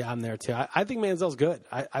Browns. Yeah, I'm there too. I think Manziel's good.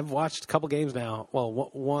 I've watched a couple games now. Well,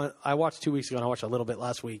 one I watched 2 weeks ago, and I watched a little bit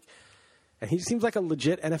last week. And he seems like a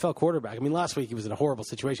legit NFL quarterback. I mean, last week he was in a horrible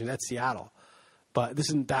situation at Seattle, but this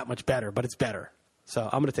isn't that much better. But it's better, so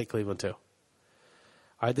I'm going to take Cleveland too.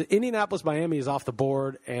 All right, the Indianapolis-Miami is off the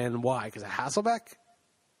board, and why? Because of Hasselbeck?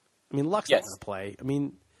 I mean, Luck's not going to play. I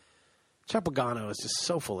mean, Chuck Pagano is just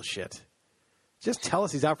so full of shit. Just tell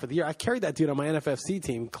us he's out for the year. I carried that dude on my NFFC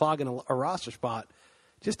team, clogging a roster spot.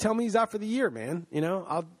 Just tell me he's out for the year, man.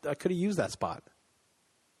 I could have used that spot.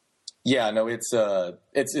 Yeah, no, it's 100%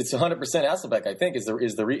 Hasselbeck. I think is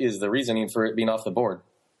the reasoning for it being off the board.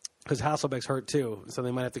 Because Hasselbeck's hurt too, so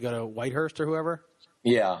they might have to go to Whitehurst or whoever.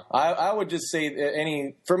 Yeah, I would just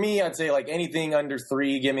say for me, I'd say like anything under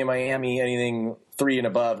 3, give me Miami. Anything 3 and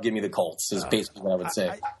above, give me the Colts. Is basically what I would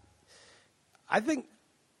say. I think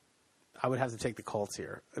I would have to take the Colts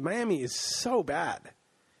here. Miami is so bad.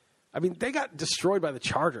 I mean, they got destroyed by the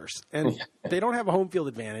Chargers, and they don't have a home field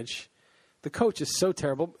advantage. The coach is so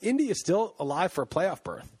terrible. Indy is still alive for a playoff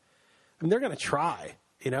berth. I mean, they're going to try,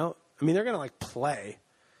 I mean, they're going to, play.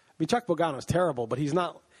 I mean, Chuck Pagano is terrible, but he's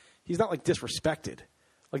not disrespected.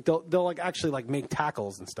 Like, they'll actually, make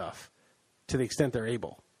tackles and stuff to the extent they're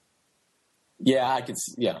able. Yeah,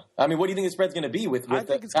 yeah. I mean, what do you think the spread's going to be with I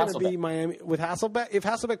think it's going to be Miami with Hasselbeck. If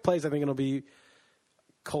Hasselbeck plays, I think it'll be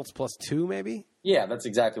Colts plus 2, maybe. Yeah, that's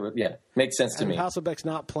exactly what. Yeah, makes sense to me. If Hasselbeck's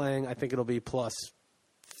not playing, I think it'll be plus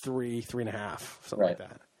 3, 3.5, something like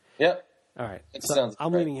that. Yep. All right. So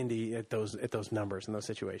I'm leaning Indy at those numbers in those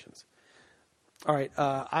situations. All right.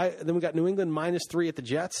 Then we got New England minus 3 at the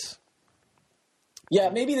Jets. Yeah,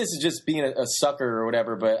 maybe this is just being a sucker or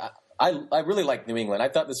whatever, but I really like New England. I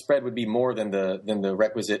thought the spread would be more than the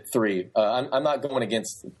requisite 3. I'm not going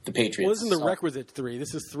against the Patriots. Well, this isn't the requisite 3.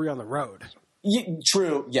 This is 3 on the road. Yeah,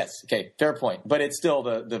 true. Yes. Okay. Fair point. But it's still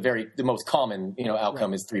the most common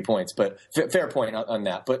outcome is 3 points. But fair point on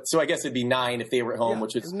that. But so I guess it'd be 9 if they were at home,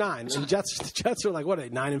 which is 9. And the Jets are like what are they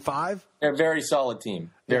 9-5? They're a very solid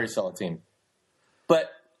team. Very solid team.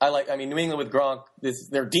 But I mean New England with Gronk.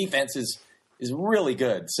 Their defense is really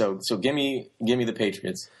good. So give me the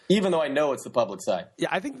Patriots, even though I know it's the public side. Yeah,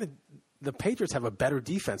 I think the Patriots have a better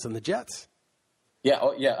defense than the Jets. Yeah,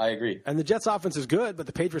 I agree. And the Jets' offense is good, but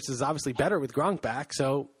the Patriots is obviously better with Gronk back,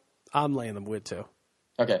 so I'm laying them with too.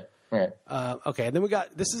 Okay, all right. Okay, and then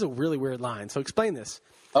this is a really weird line, so explain this.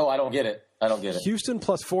 Oh, I don't get it. Houston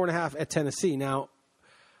plus 4.5 at Tennessee. Now,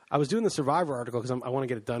 I was doing the Survivor article because I want to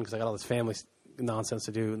get it done because I got all this family nonsense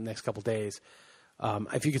to do in the next couple of days.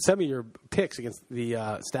 If you could send me your picks against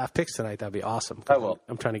the staff picks tonight, that'd be awesome. I will.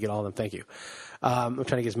 I'm trying to get all of them. Thank you. I'm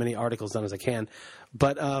trying to get as many articles done as I can.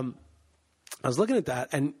 But I was looking at that,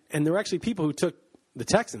 and there were actually people who took the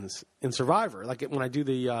Texans in Survivor. Like when I do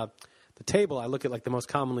the table, I look at the most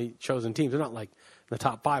commonly chosen teams. They're not like in the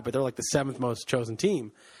top 5, but they're like the 7th most chosen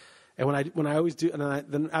team. And when I always do, and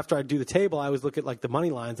then after I do the table, I always look at the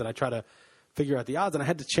money lines and I try to figure out the odds. And I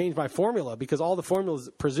had to change my formula because all the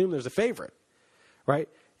formulas presume there's a favorite, right?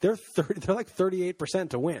 They're like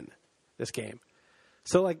 38% to win this game.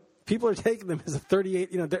 So people are taking them as a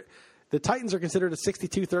 38. The Titans are considered a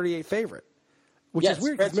 62-38 favorite. Which is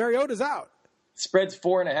weird because Mariota's out. Spread's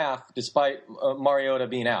 4.5 despite Mariota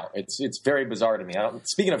being out. It's very bizarre to me.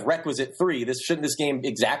 Speaking of requisite 3, shouldn't this game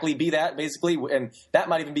exactly be that basically? And that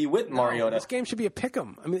might even be with Mariota. This game should be a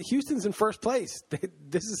pick'em. I mean, Houston's in first place.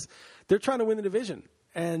 They're trying to win the division,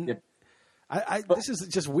 and this is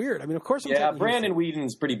just weird. I mean, of course. Brandon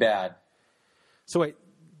Whedon's pretty bad. So wait,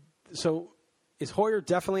 is Hoyer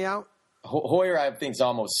definitely out? Hoyer, I think, is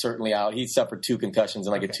almost certainly out. He suffered 2 concussions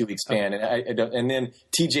in a 2-week span, and then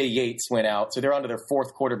T.J. Yates went out, so they're on to their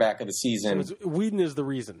 4th quarterback of the season. So Whedon is the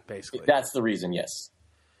reason, basically. That's the reason, yes.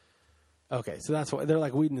 Okay, so that's why they're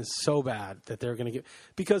like Whedon is so bad that they're going to get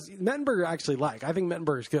because Mettenberger I think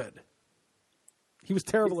Mettenberger's good. He was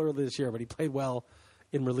terrible earlier this year, but he played well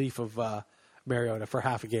in relief of Mariota for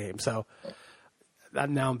half a game. So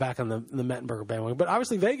now I'm back on the Mettenberger bandwagon. But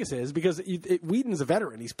obviously Vegas is because Whedon's a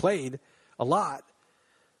veteran. He's played a lot.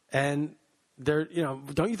 And they're,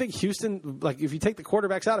 don't you think Houston, like if you take the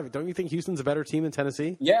quarterbacks out of it, don't you think Houston's a better team than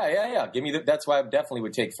Tennessee? Yeah. Give me that's why I definitely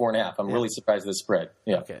would take 4.5. I'm really surprised at the spread.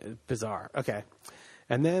 Yeah. Okay. Bizarre. Okay.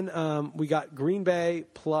 And then we got Green Bay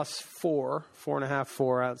plus 4.5,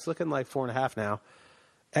 4. It's looking like 4.5 now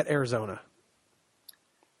at Arizona.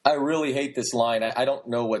 I really hate this line. I don't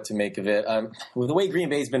know what to make of it. With the way Green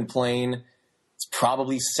Bay's been playing, it's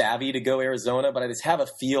probably savvy to go Arizona, but I just have a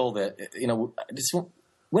feel that,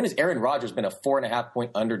 when has Aaron Rodgers been a 4.5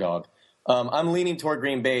 point underdog? I'm leaning toward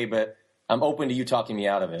Green Bay, but I'm open to you talking me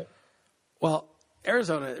out of it. Well,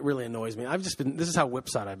 Arizona really annoys me. This is how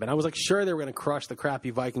whipsawed I've been. I was like, sure, they were going to crush the crappy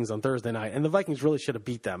Vikings on Thursday night, and the Vikings really should have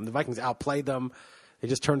beat them. The Vikings outplayed them. They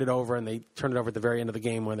just turned it over, and they turned it over at the very end of the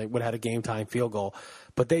game when they would have had a game-time field goal.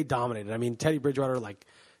 But they dominated. I mean, Teddy Bridgewater, like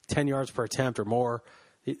 10 yards per attempt or more.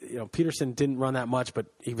 Peterson didn't run that much, but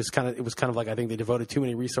it was kind of like I think they devoted too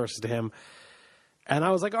many resources to him. And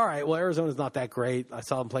I was like, all right, well, Arizona's not that great. I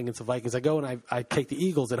saw them playing against the Vikings. I go and I take the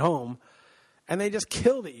Eagles at home, and they just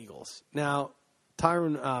kill the Eagles. Now,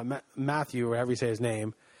 Tyrann Mathieu, or however you say his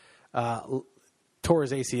name, tore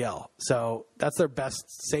his ACL. So that's their best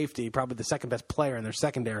safety, probably the second best player in their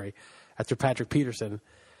secondary after Patrick Peterson.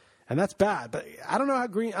 And that's bad. But I don't know I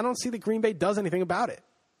don't see that Green Bay does anything about it.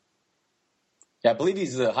 Yeah, I believe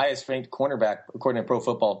he's the highest ranked cornerback according to Pro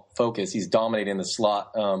Football Focus. He's dominating the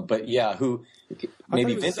slot. But yeah,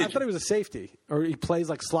 maybe I thought he was a safety, or he plays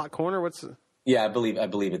like slot corner. Yeah, I believe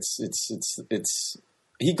it's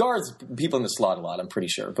he guards people in the slot a lot. I'm pretty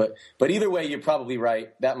sure. But either way, you're probably right.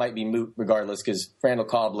 That might be moot regardless because Randall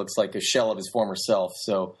Cobb looks like a shell of his former self.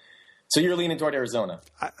 So you're leaning toward Arizona.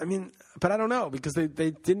 I mean, but I don't know because they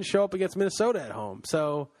didn't show up against Minnesota at home.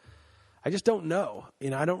 So I just don't know.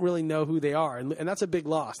 I don't really know who they are, and that's a big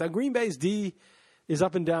loss. Now, Green Bay's D is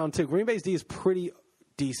up and down too. Green Bay's D is pretty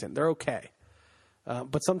decent. They're okay,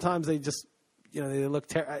 but sometimes they just, they look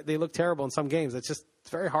terrible in some games. It's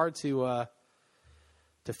very hard to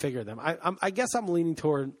figure them. I guess I'm leaning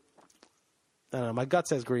toward. I don't know. My gut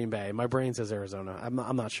says Green Bay. My brain says Arizona.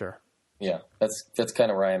 I'm not sure. Yeah, that's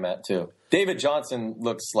kind of where I'm at too. David Johnson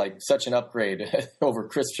looks like such an upgrade over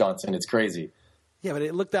Chris Johnson. It's crazy. Yeah, but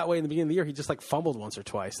it looked that way in the beginning of the year. He just fumbled once or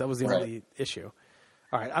twice. That was the only issue.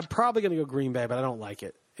 All right, I'm probably going to go Green Bay, but I don't like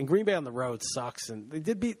it. And Green Bay on the road sucks. And they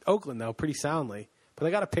did beat Oakland though pretty soundly, but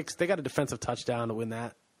they got a defensive touchdown to win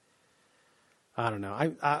that. I don't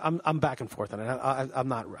know. I'm back and forth on it. I'm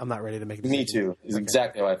not ready to make a decision. Me too. Is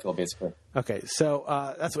exactly how I feel basically. Okay, so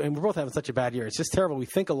and we're both having such a bad year. It's just terrible. We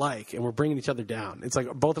think alike and we're bringing each other down. It's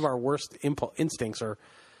like both of our worst instincts are,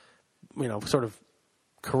 sort of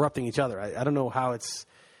corrupting each other. I don't know how this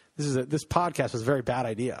podcast was a very bad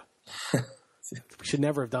idea. We should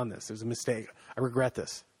never have done this. It was a mistake. I regret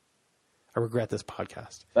this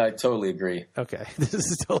podcast. I totally agree. Okay, this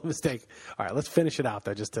is still a mistake. All right, let's finish it out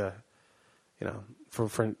though, just to,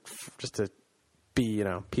 for just to be,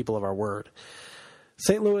 people of our word.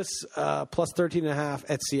 St. Louis plus 13.5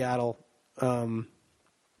 at Seattle.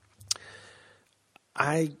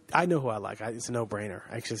 I know who I like. It's a no-brainer.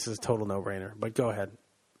 Actually, this is a total no-brainer. But go ahead.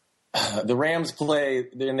 The Rams play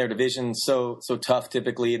in their division so tough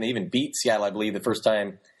typically, and they even beat Seattle, I believe, the first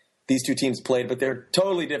time these two teams played. But they're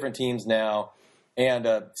totally different teams now. And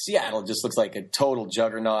Seattle just looks like a total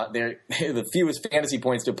juggernaut. They're the fewest fantasy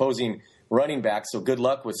points to opposing running backs. So good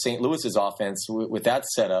luck with St. Louis's offense with that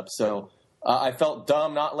setup. So I felt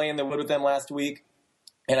dumb not laying the wood with them last week.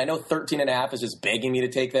 And I know 13.5 is just begging me to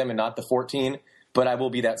take them and not the 14. But I will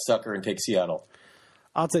be that sucker and take Seattle.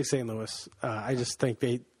 I'll take St. Louis. I just think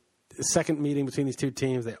the second meeting between these two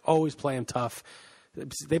teams, they always play them tough.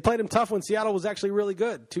 They played them tough when Seattle was actually really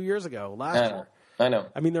good 2 years ago, last year. I know.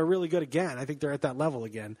 I mean, they're really good again. I think they're at that level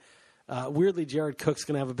again. Weirdly, Jared Cook's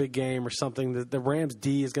going to have a big game or something. The Rams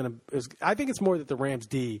D is going to – I think it's more that the Rams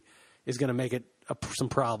D is going to make it some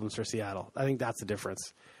problems for Seattle. I think that's the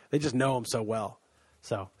difference. They just know him so well.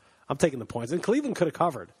 So I'm taking the points. And Cleveland could have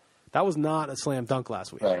covered. That was not a slam dunk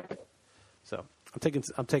last week. Right. So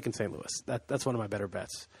I'm taking St. Louis. That's one of my better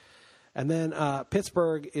bets. And then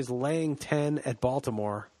Pittsburgh is laying 10 at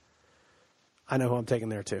Baltimore. I know who I'm taking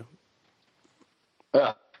there too.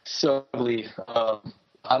 So ugly.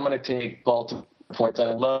 I'm going to take Baltimore points.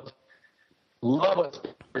 I love what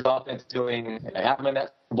Pittsburgh's offense doing. I have them in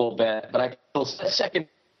that Super Bowl bet, but I feel second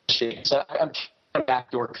shake. So I'm trying to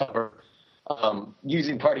backdoor cover.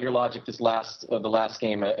 Using part of your logic, the last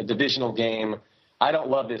game, a divisional game. I don't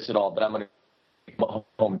love this at all, but I'm going to go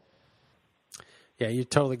home. Yeah, you're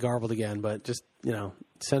totally garbled again, but just,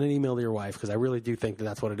 send an email to your wife because I really do think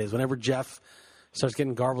that's what it is. Whenever Jeff starts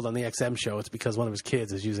getting garbled on the XM show, it's because one of his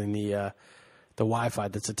kids is using the Wi-Fi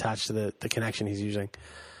that's attached to the connection he's using.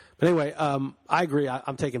 But anyway, I agree.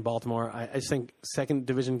 I'm taking Baltimore. I just think second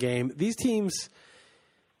division game. These teams,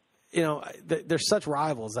 they're such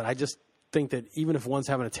rivals that I just think that even if one's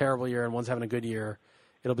having a terrible year and one's having a good year,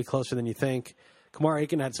 it'll be closer than you think. Kamar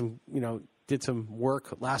Aiken had did some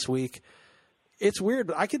work last week. It's weird,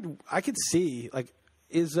 but I could see, by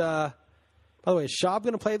the way, is Schaub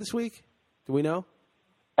going to play this week? Do we know?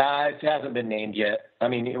 It hasn't been named yet. I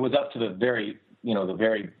mean, it was up to the very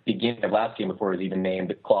beginning of last game before it was even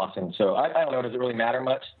named Clausen. So I don't know. Does it really matter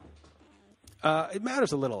much? It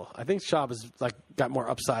matters a little. I think Schaub has got more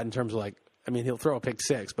upside in terms of he'll throw a pick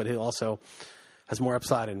six, but he also has more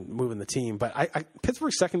upside in moving the team. But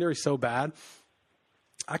Pittsburgh's secondary is so bad,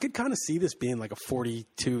 I could kind of see this being like a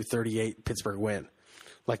 42-38 Pittsburgh win.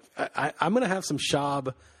 I'm going to have some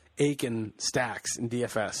Schaub, Aiken stacks in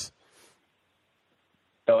DFS.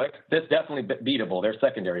 So that's definitely beatable. They're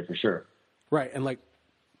secondary for sure. Right, and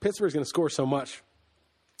Pittsburgh's going to score so much.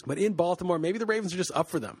 But in Baltimore, maybe the Ravens are just up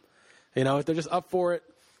for them. If they're just up for it,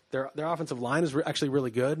 their offensive line is actually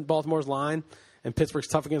really good. Baltimore's line, and Pittsburgh's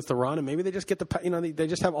tough against the run, and maybe they just get they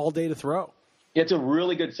just have all day to throw. It's a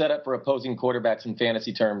really good setup for opposing quarterbacks in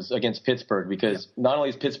fantasy terms against Pittsburgh because not only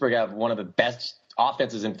does Pittsburgh have one of the best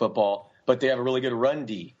offenses in football, but they have a really good run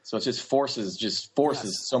D. So it just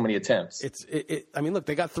forces so many attempts. Look,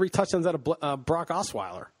 they got 3 touchdowns out of Brock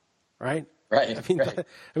Osweiler, right? Right.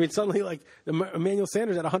 Suddenly, Emmanuel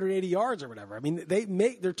Sanders at 180 yards or whatever.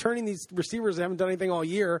 They're turning these receivers that haven't done anything all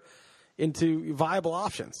year into viable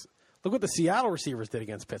options. Look what the Seattle receivers did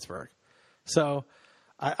against Pittsburgh. So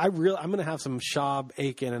I'm going to have some Schaub,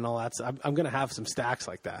 Aiken, and all that. I'm going to have some stacks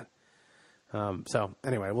like that. So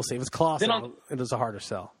anyway, we'll see. If it's Clausen, it is a harder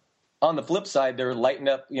sell. On the flip side, they're lighting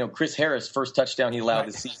up, Chris Harris, first touchdown he allowed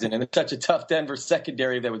this season. And it's such a tough Denver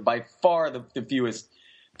secondary that was by far the fewest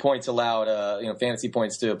points allowed, fantasy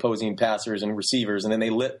points to opposing passers and receivers. And then they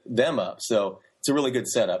lit them up. So it's a really good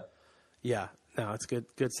setup. Yeah. No, it's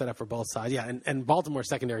good setup for both sides. Yeah, and Baltimore's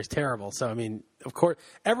secondary is terrible. So, of course,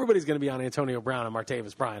 everybody's going to be on Antonio Brown and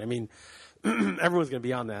Martavis Bryant. Everyone's going to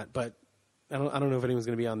be on that. But I don't know if anyone's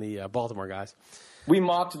going to be on the Baltimore guys. We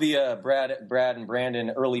mocked the Brad and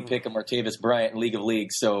Brandon early pick of Martavis Bryant in League of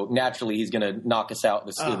Leagues, so naturally he's going to knock us out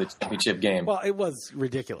the championship game. Well, it was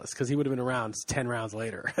ridiculous because he would have been around 10 rounds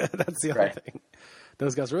later. That's the other thing.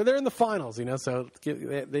 Those guys they're in the finals, so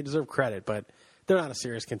they deserve credit, but they're not a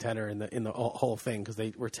serious contender in the whole thing because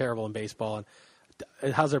they were terrible in baseball.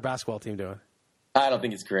 And how's their basketball team doing? I don't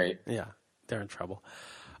think it's great. Yeah, they're in trouble.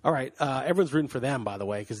 All right, everyone's rooting for them, by the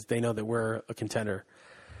way, because they know that we're a contender.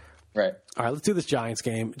 Right. All right, let's do this Giants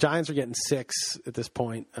game. Giants are getting 6 at this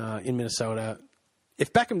point in Minnesota.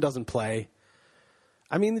 If Beckham doesn't play,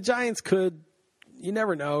 the Giants could, you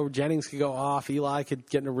never know. Jennings could go off. Eli could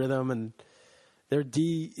get in a rhythm, and their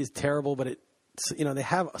D is terrible, but they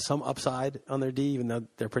have some upside on their D, even though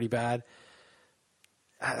they're pretty bad.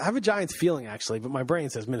 I have a Giants feeling, actually, but my brain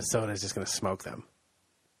says Minnesota is just going to smoke them.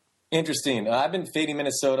 Interesting. I've been fading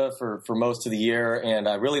Minnesota for most of the year, and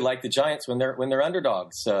I really like the Giants when they're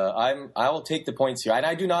underdogs. I will take the points here, and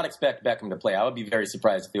I do not expect Beckham to play. I would be very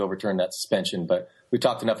surprised if they overturned that suspension, but we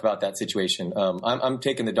talked enough about that situation. I'm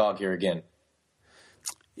taking the dog here again.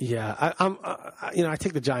 Yeah, I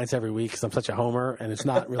take the Giants every week because I'm such a homer, and it's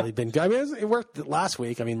not really been good. It worked last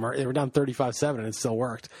week. They were down 35-7, and it still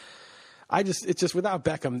worked. It's just without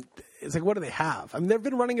Beckham, it's what do they have? They've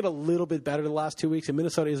been running it a little bit better the last 2 weeks, and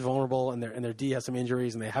Minnesota is vulnerable, and their D has some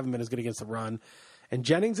injuries, and they haven't been as good against the run. And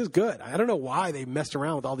Jennings is good. I don't know why they messed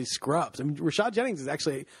around with all these scrubs. Rashad Jennings is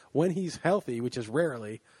actually, when he's healthy, which is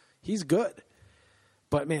rarely, he's good.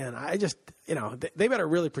 But, man, they better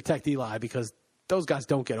really protect Eli because those guys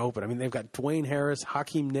don't get open. They've got Dwayne Harris,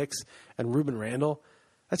 Hakeem Nicks, and Ruben Randall.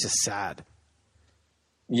 That's just sad.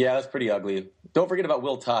 Yeah, that's pretty ugly. Don't forget about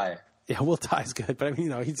Will Tye. Yeah, Will Tye's good, but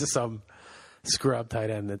he's just some scrub tight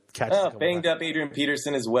end that catches. Banged up Adrian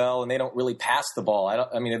Peterson as well, and they don't really pass the ball. Are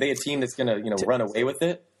they a team that's going to run away with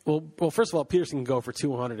it? Well, first of all, Peterson can go for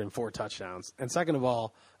 204 touchdowns, and second of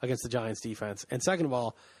all, against the Giants defense, and second of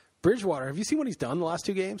all, Bridgewater. Have you seen what he's done the last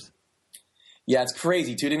 2 games? Yeah, it's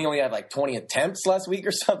crazy too. Didn't he only have 20 attempts last week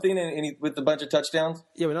or something, and with a bunch of touchdowns?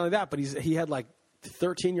 Yeah, but not only that, but he had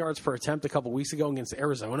 13 yards per attempt a couple weeks ago against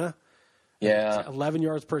Arizona. Yeah. 11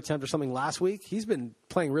 yards per attempt or something last week. He's been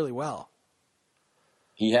playing really well.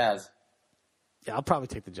 He has. Yeah, I'll probably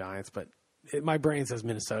take the Giants, but my brain says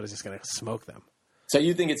Minnesota's just going to smoke them. So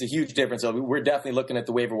you think it's a huge difference? So we're definitely looking at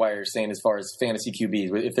the waiver wire saying as far as fantasy QBs.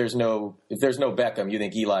 If there's no Beckham, you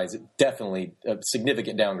think Eli's definitely a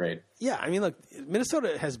significant downgrade. Yeah, look,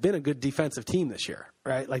 Minnesota has been a good defensive team this year,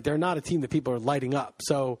 right? They're not a team that people are lighting up.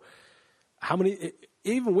 So how many,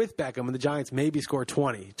 even with Beckham, and the Giants maybe score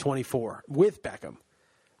 20, 24 with Beckham.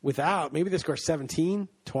 Without, maybe they score 17,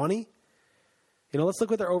 20. Let's look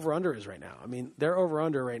what their over-under is right now. I mean, their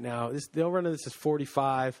over-under right now, the over-under this is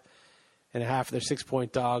 45 and a half. They're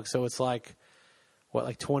 6-point dogs, so it's like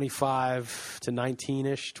 25 to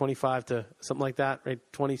 19-ish, 25 to something like that, right?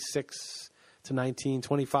 26 to 19,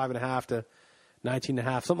 25 and a half to 19 and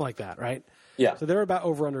a half, something like that, right? Yeah. So they're about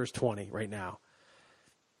over-under is 20 right now.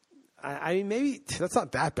 I mean, maybe that's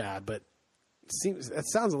not that bad, but that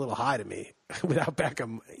sounds a little high to me without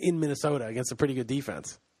Beckham in Minnesota against a pretty good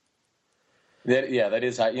defense. That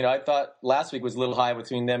is high. I thought last week was a little high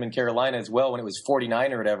between them and Carolina as well when it was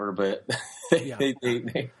 49 or whatever, but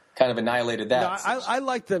they kind of annihilated that. No, I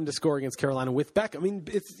like them to score against Carolina with Beckham. I mean,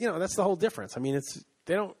 it's that's the whole difference. I mean,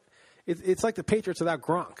 it's like the Patriots without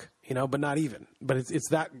Gronk, but not even. But it's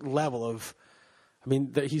that level of. I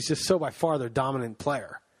mean, he's just so by far their dominant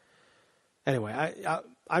player. Anyway,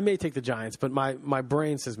 I may take the Giants, but my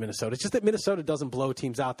brain says Minnesota. It's just that Minnesota doesn't blow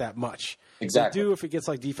teams out that much. Exactly. They do if it gets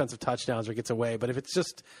like defensive touchdowns or gets away, but if it's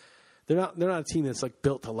just they're not a team that's like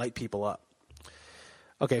built to light people up.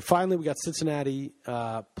 Okay, finally we got Cincinnati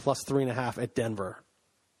plus 3.5 at Denver.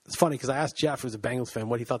 It's funny because I asked Jeff, who's a Bengals fan,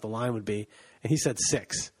 what he thought the line would be, and he said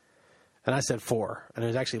 6, and I said 4, and it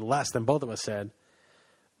was actually less than both of us said.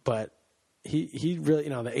 But he really,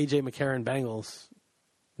 the A.J. McCarron Bengals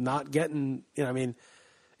not getting, I mean,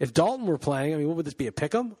 if Dalton were playing, I mean, what would this be, a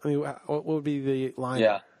pick'em? I mean, what would be the line?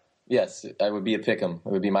 Yeah. Yes, I would be a pick'em.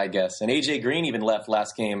 It would be my guess. And A.J. Green even left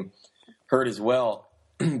last game hurt as well.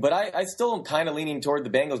 But I still am kind of leaning toward the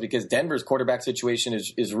Bengals because Denver's quarterback situation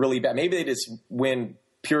is really bad. Maybe they just win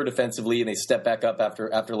pure defensively and they step back up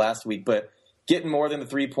after last week. But getting more than the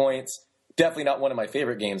 3 points, definitely not one of my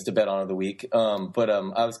favorite games to bet on of the week. But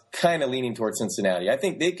I was kind of leaning toward Cincinnati. I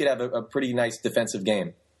think they could have a pretty nice defensive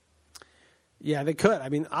game. Yeah, they could. I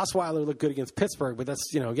mean, Osweiler looked good against Pittsburgh, but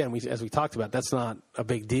that's, again, as we talked about, that's not a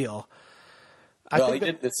big deal. He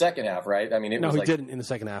did the second half, right? I mean, he didn't in the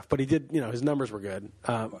second half, but he did, his numbers were good.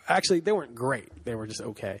 Actually, they weren't great. They were just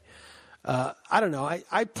okay. I don't know.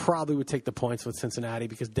 I probably would take the points with Cincinnati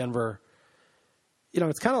because Denver,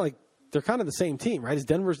 it's kind of like they're kind of the same team, right?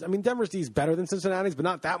 Denver's D is better than Cincinnati's, but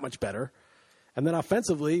not that much better. And then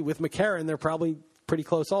offensively, with McCarron, they're probably pretty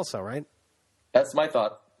close also, right? That's my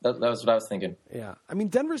thought. That was what I was thinking. Yeah. I mean,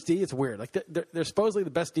 Denver's D, it's weird. Like, they're supposedly the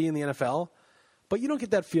best D in the NFL, but you don't get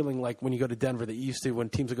that feeling like when you go to Denver that you used to when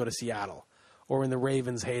teams would go to Seattle or in the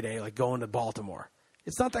Ravens' heyday, like going to Baltimore.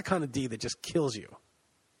 It's not that kind of D that just kills you.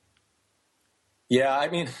 Yeah, I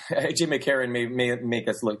mean, A.J. McCarron may make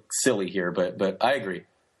us look silly here, but I agree.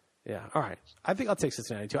 Yeah, all right. I think I'll take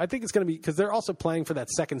Cincinnati, too. I think it's going to be – because they're also playing for that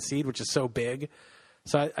second seed, which is so big.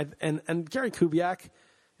 So and Gary Kubiak –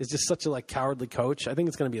 is just such a cowardly coach. I think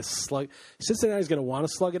it's going to be a slug. Cincinnati's going to want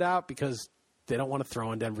to slug it out because they don't want to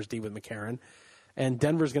throw in Denver's D with McCarron, and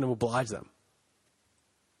Denver's going to oblige them.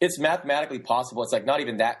 It's mathematically possible. It's not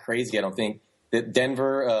even that crazy. I don't think that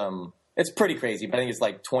Denver. It's pretty crazy, but I think it's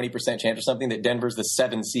 20% chance or something that Denver's the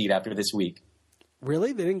 7 seed after this week.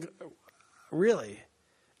 Really? They didn't. Really?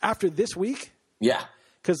 After this week? Yeah.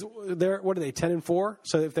 Because what are they? 10-4.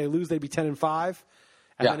 So if they lose, they'd be 10-5.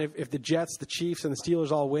 And then if the Jets, the Chiefs, and the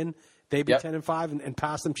Steelers all win, they'd be 10-5 and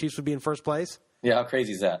pass them. Chiefs would be in first place. Yeah, how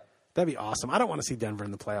crazy is that? That'd be awesome. I don't want to see Denver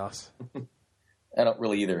in the playoffs. I don't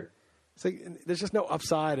really either. It's there's just no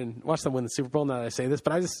upside, and watch them win the Super Bowl. Now that I say this,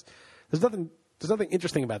 but there's nothing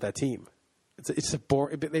interesting about that team.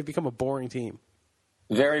 They've become a boring team.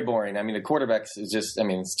 Very boring. I mean, the quarterbacks is just. I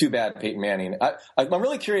mean, it's too bad Peyton Manning. I'm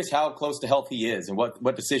really curious how close to health he is and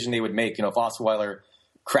what decision they would make. If Osweiler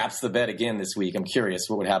craps the bed again this week, I'm curious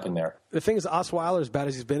what would happen there. The thing is, Osweiler, as bad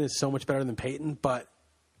as he's been, is so much better than Peyton. But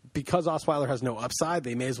because Osweiler has no upside,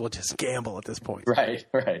 they may as well just gamble at this point. Right.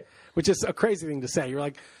 Which is a crazy thing to say. You're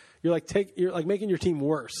like making your team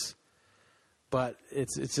worse. But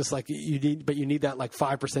it's just like you need that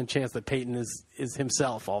 5% chance that Peyton is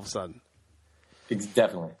himself all of a sudden.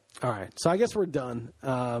 Definitely. All right. So I guess we're done. We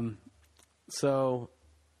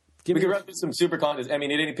could run through some super contests. I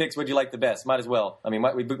mean, at any picks, would you like the best? Might as well. I mean,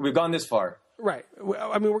 we've gone this far. Right.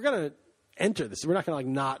 I mean, we're going to enter this. We're not going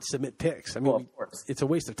to not submit picks. I mean, of course. It's a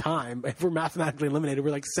waste of time. If we're mathematically eliminated,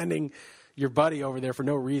 we're sending your buddy over there for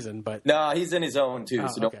no reason. But no, he's in his own too,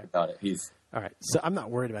 so don't worry about it. All right. So I'm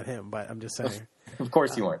not worried about him, but I'm just saying. Of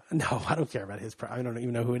course you aren't. No, I don't care about his. I don't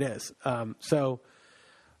even know who it is.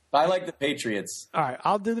 I like the Patriots. All right,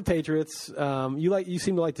 I'll do the Patriots. You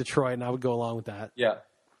seem to like Detroit, and I would go along with that. Yeah.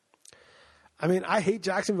 I mean, I hate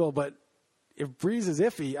Jacksonville, but if Breeze is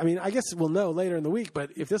iffy, I mean, I guess we'll know later in the week.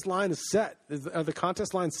 But if this line is set, are the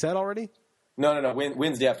contest lines set already? No.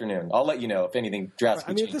 Wednesday afternoon. I'll let you know if anything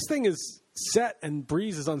drastically changes. If this thing is set and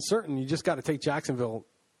Breeze is uncertain, you just got to take Jacksonville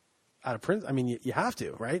out of Prince. You have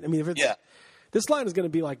to, right? If it's this line is going to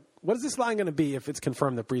be like, what is this line going to be if it's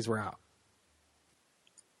confirmed that Breeze were out?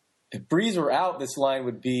 If Breeze were out, this line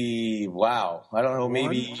would be, wow. I don't know,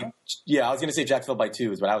 maybe. Yeah, I was going to say Jacksonville by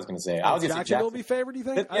 2 is what I was going to say. I was going to say Jacksonville be favored, do you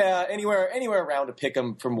think? Yeah, anywhere around to pick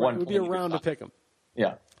them from 1 point. It would be around to pick them.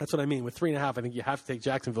 Yeah. That's what I mean. With 3.5, I think you have to take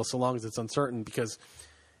Jacksonville so long as it's uncertain because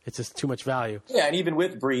it's just too much value. Yeah, and even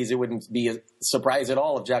with Breeze, it wouldn't be a surprise at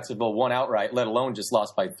all if Jacksonville won outright, let alone just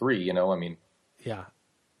lost by 3, Yeah.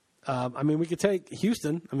 We could take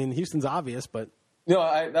Houston. Houston's obvious, but...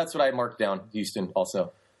 No, that's what I marked down, Houston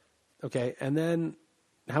also. Okay, and then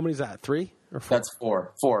how many is that? 3 or 4? That's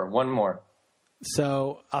 4. 4. One more.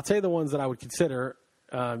 So I'll tell you the ones that I would consider.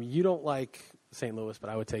 You don't like St. Louis, but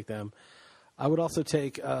I would take them. I would also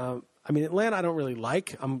take Atlanta I don't really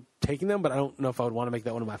like. I'm taking them, but I don't know if I would want to make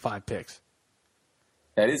that one of my 5 picks.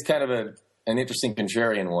 That is kind of an interesting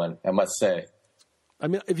contrarian one, I must say.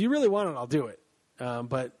 If you really want it, I'll do it.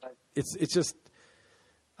 But it's just...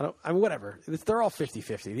 whatever. They're all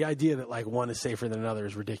 50-50. The idea that one is safer than another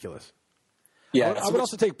is ridiculous. Yeah, I would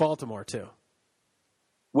also take Baltimore too.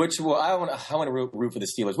 I want to root for the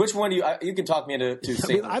Steelers. Which one do you can talk me into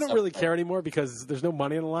saying? I don't really care anymore because there's no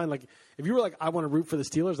money on the line. Like if you were like, I want to root for the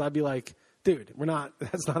Steelers, I'd be like, dude,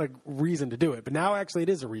 that's not a reason to do it. But now actually it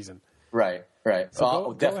is a reason. Right.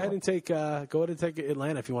 So go ahead and take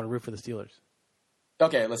Atlanta if you want to root for the Steelers.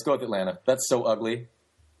 Okay, let's go with Atlanta. That's so ugly.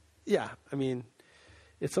 Yeah,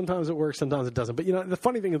 sometimes it works, sometimes it doesn't. But the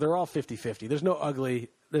funny thing is they're all 50-50. There's no ugly.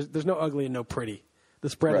 There's no ugly and no pretty. The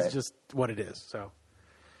spread is just what it is. So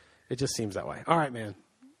it just seems that way. All right, man.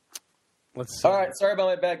 Let's. All right. Sorry about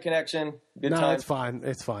my bad connection. Good time. It's fine.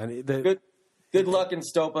 It's fine. Good luck in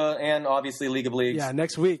Stopa and obviously League of Leagues. Yeah,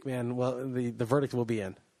 next week, man. Well, the verdict will be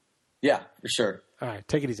in. Yeah, for sure. All right.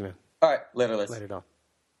 Take it easy, man. All right. Later, Liz. Later, Don.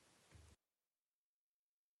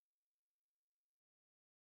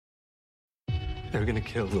 They're gonna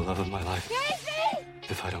kill the love of my life. Casey!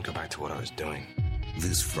 If I don't go back to what I was doing.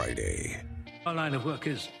 This Friday, Our line of work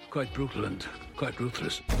is quite brutal and quite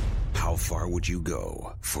ruthless. how far would you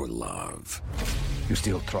go for love? You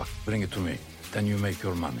steal truck, bring it to me. Then you make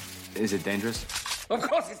your money. Is it dangerous? Of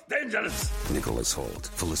course it's dangerous! Nicholas Hoult,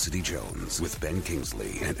 Felicity Jones, with Ben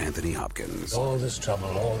Kingsley and Anthony Hopkins. All this trouble,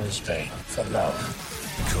 all this pain, for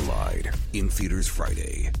love. Collide, in theaters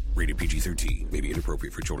Friday. Rated PG-13, may be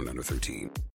inappropriate for children under 13.